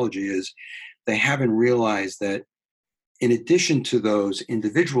psychology, is they haven't realized that in addition to those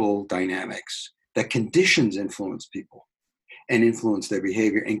individual dynamics, that conditions influence people and influence their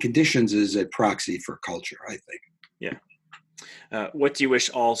behavior. And conditions is a proxy for culture, I think. Yeah. What do you wish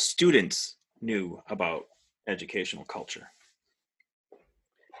all students knew about educational culture?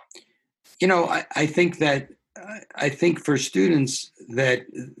 I think for students that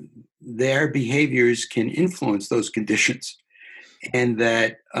their behaviors can influence those conditions, and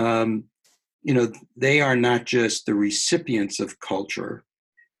that, they are not just the recipients of culture,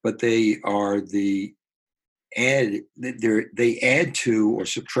 but they are they add to or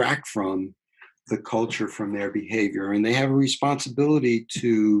subtract from the culture from their behavior, and they have a responsibility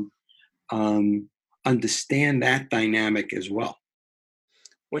to understand that dynamic as well.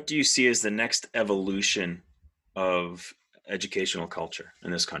 What do you see as the next evolution of educational culture in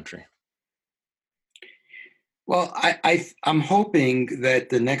this country? Well, I'm hoping that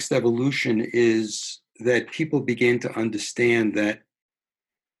the next evolution is that people begin to understand that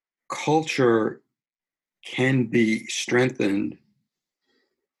culture can be strengthened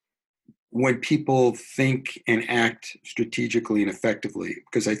when people think and act strategically and effectively.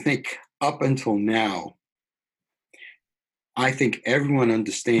 Because I think up until now, I think everyone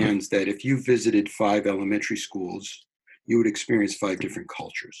understands that if you visited 5 elementary schools, you would experience 5 different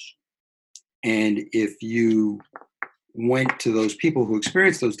cultures. And if you went to those people who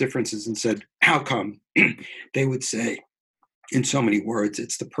experienced those differences and said, how come? They would say, in so many words,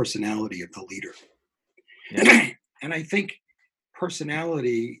 it's the personality of the leader. Yeah. And I think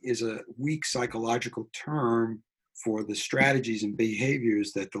personality is a weak psychological term for the strategies and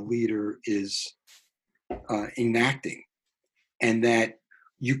behaviors that the leader is enacting. And that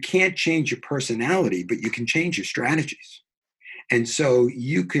you can't change your personality, but you can change your strategies. And so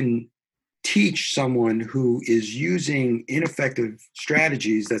you can teach someone who is using ineffective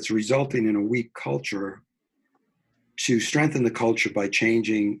strategies that's resulting in a weak culture to strengthen the culture by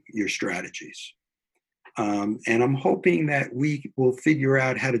changing your strategies. And I'm hoping that we will figure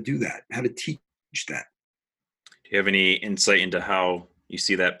out how to do that, how to teach that. Do you have any insight into how you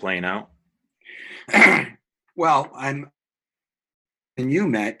see that playing out? Well, and you,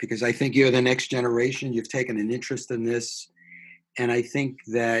 Matt, because I think you're the next generation. You've taken an interest in this. And I think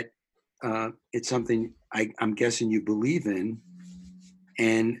that it's something I'm guessing you believe in.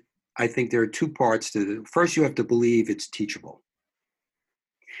 And I think there are 2 parts to it. First, you have to believe it's teachable.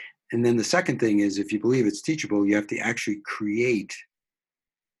 And then the second thing is, if you believe it's teachable, you have to actually create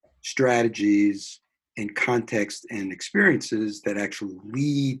strategies and context and experiences that actually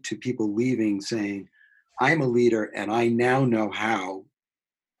lead to people leaving saying, I'm a leader and I now know how.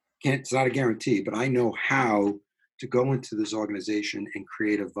 It's not a guarantee, but I know how to go into this organization and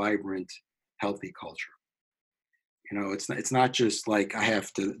create a vibrant, healthy culture. You know, it's not just like I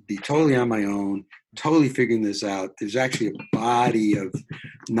have to be totally on my own, totally figuring this out. There's actually a body of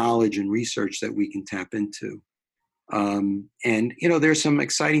knowledge and research that we can tap into. And, you know, there's some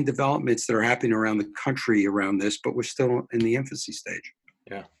exciting developments that are happening around the country around this, but we're still in the infancy stage.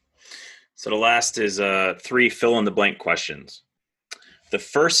 Yeah. So the last is 3 fill-in-the-blank questions. The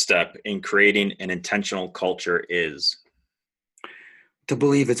first step in creating an intentional culture is? To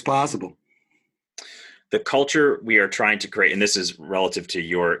believe it's possible. The culture we are trying to create, and this is relative to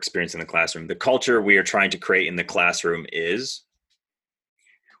your experience in the classroom, the culture we are trying to create in the classroom is?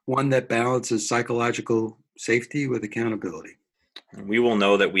 One that balances psychological safety with accountability. We will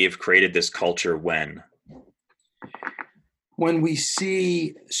know that we have created this culture when? When we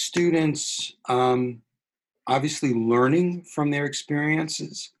see students obviously learning from their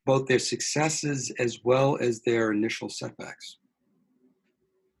experiences, both their successes as well as their initial setbacks.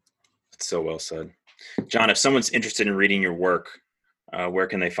 That's so well said. John, if someone's interested in reading your work, where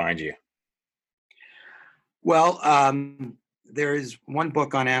can they find you? Well, there is one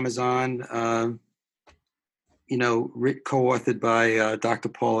book on Amazon, co-authored by Dr.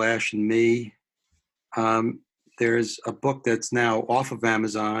 Paul Ash and me. There's a book that's now off of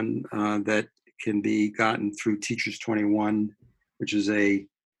Amazon that can be gotten through Teachers 21, which is a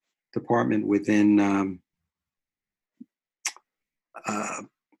department within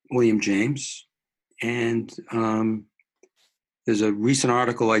William James. And there's a recent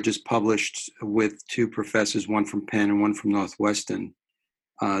article I just published with 2 professors, one from Penn and one from Northwestern,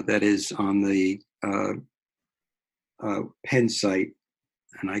 that is on the Penn site,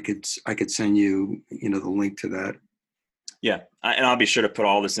 and I could send you, the link to that. Yeah, and I'll be sure to put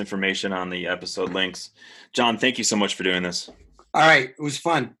all this information on the episode links. John, thank you so much for doing this. All right, it was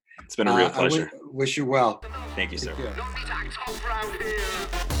fun. It's been a real pleasure. Wish you well. Thank you, sir.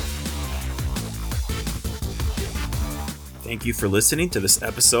 Thank you for listening to this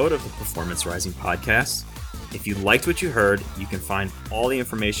episode of the Performance Rising Podcast. If you liked what you heard, you can find all the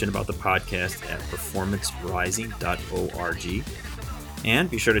information about the podcast at performancerising.org.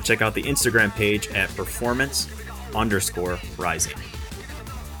 And be sure to check out the Instagram page at performance_rising.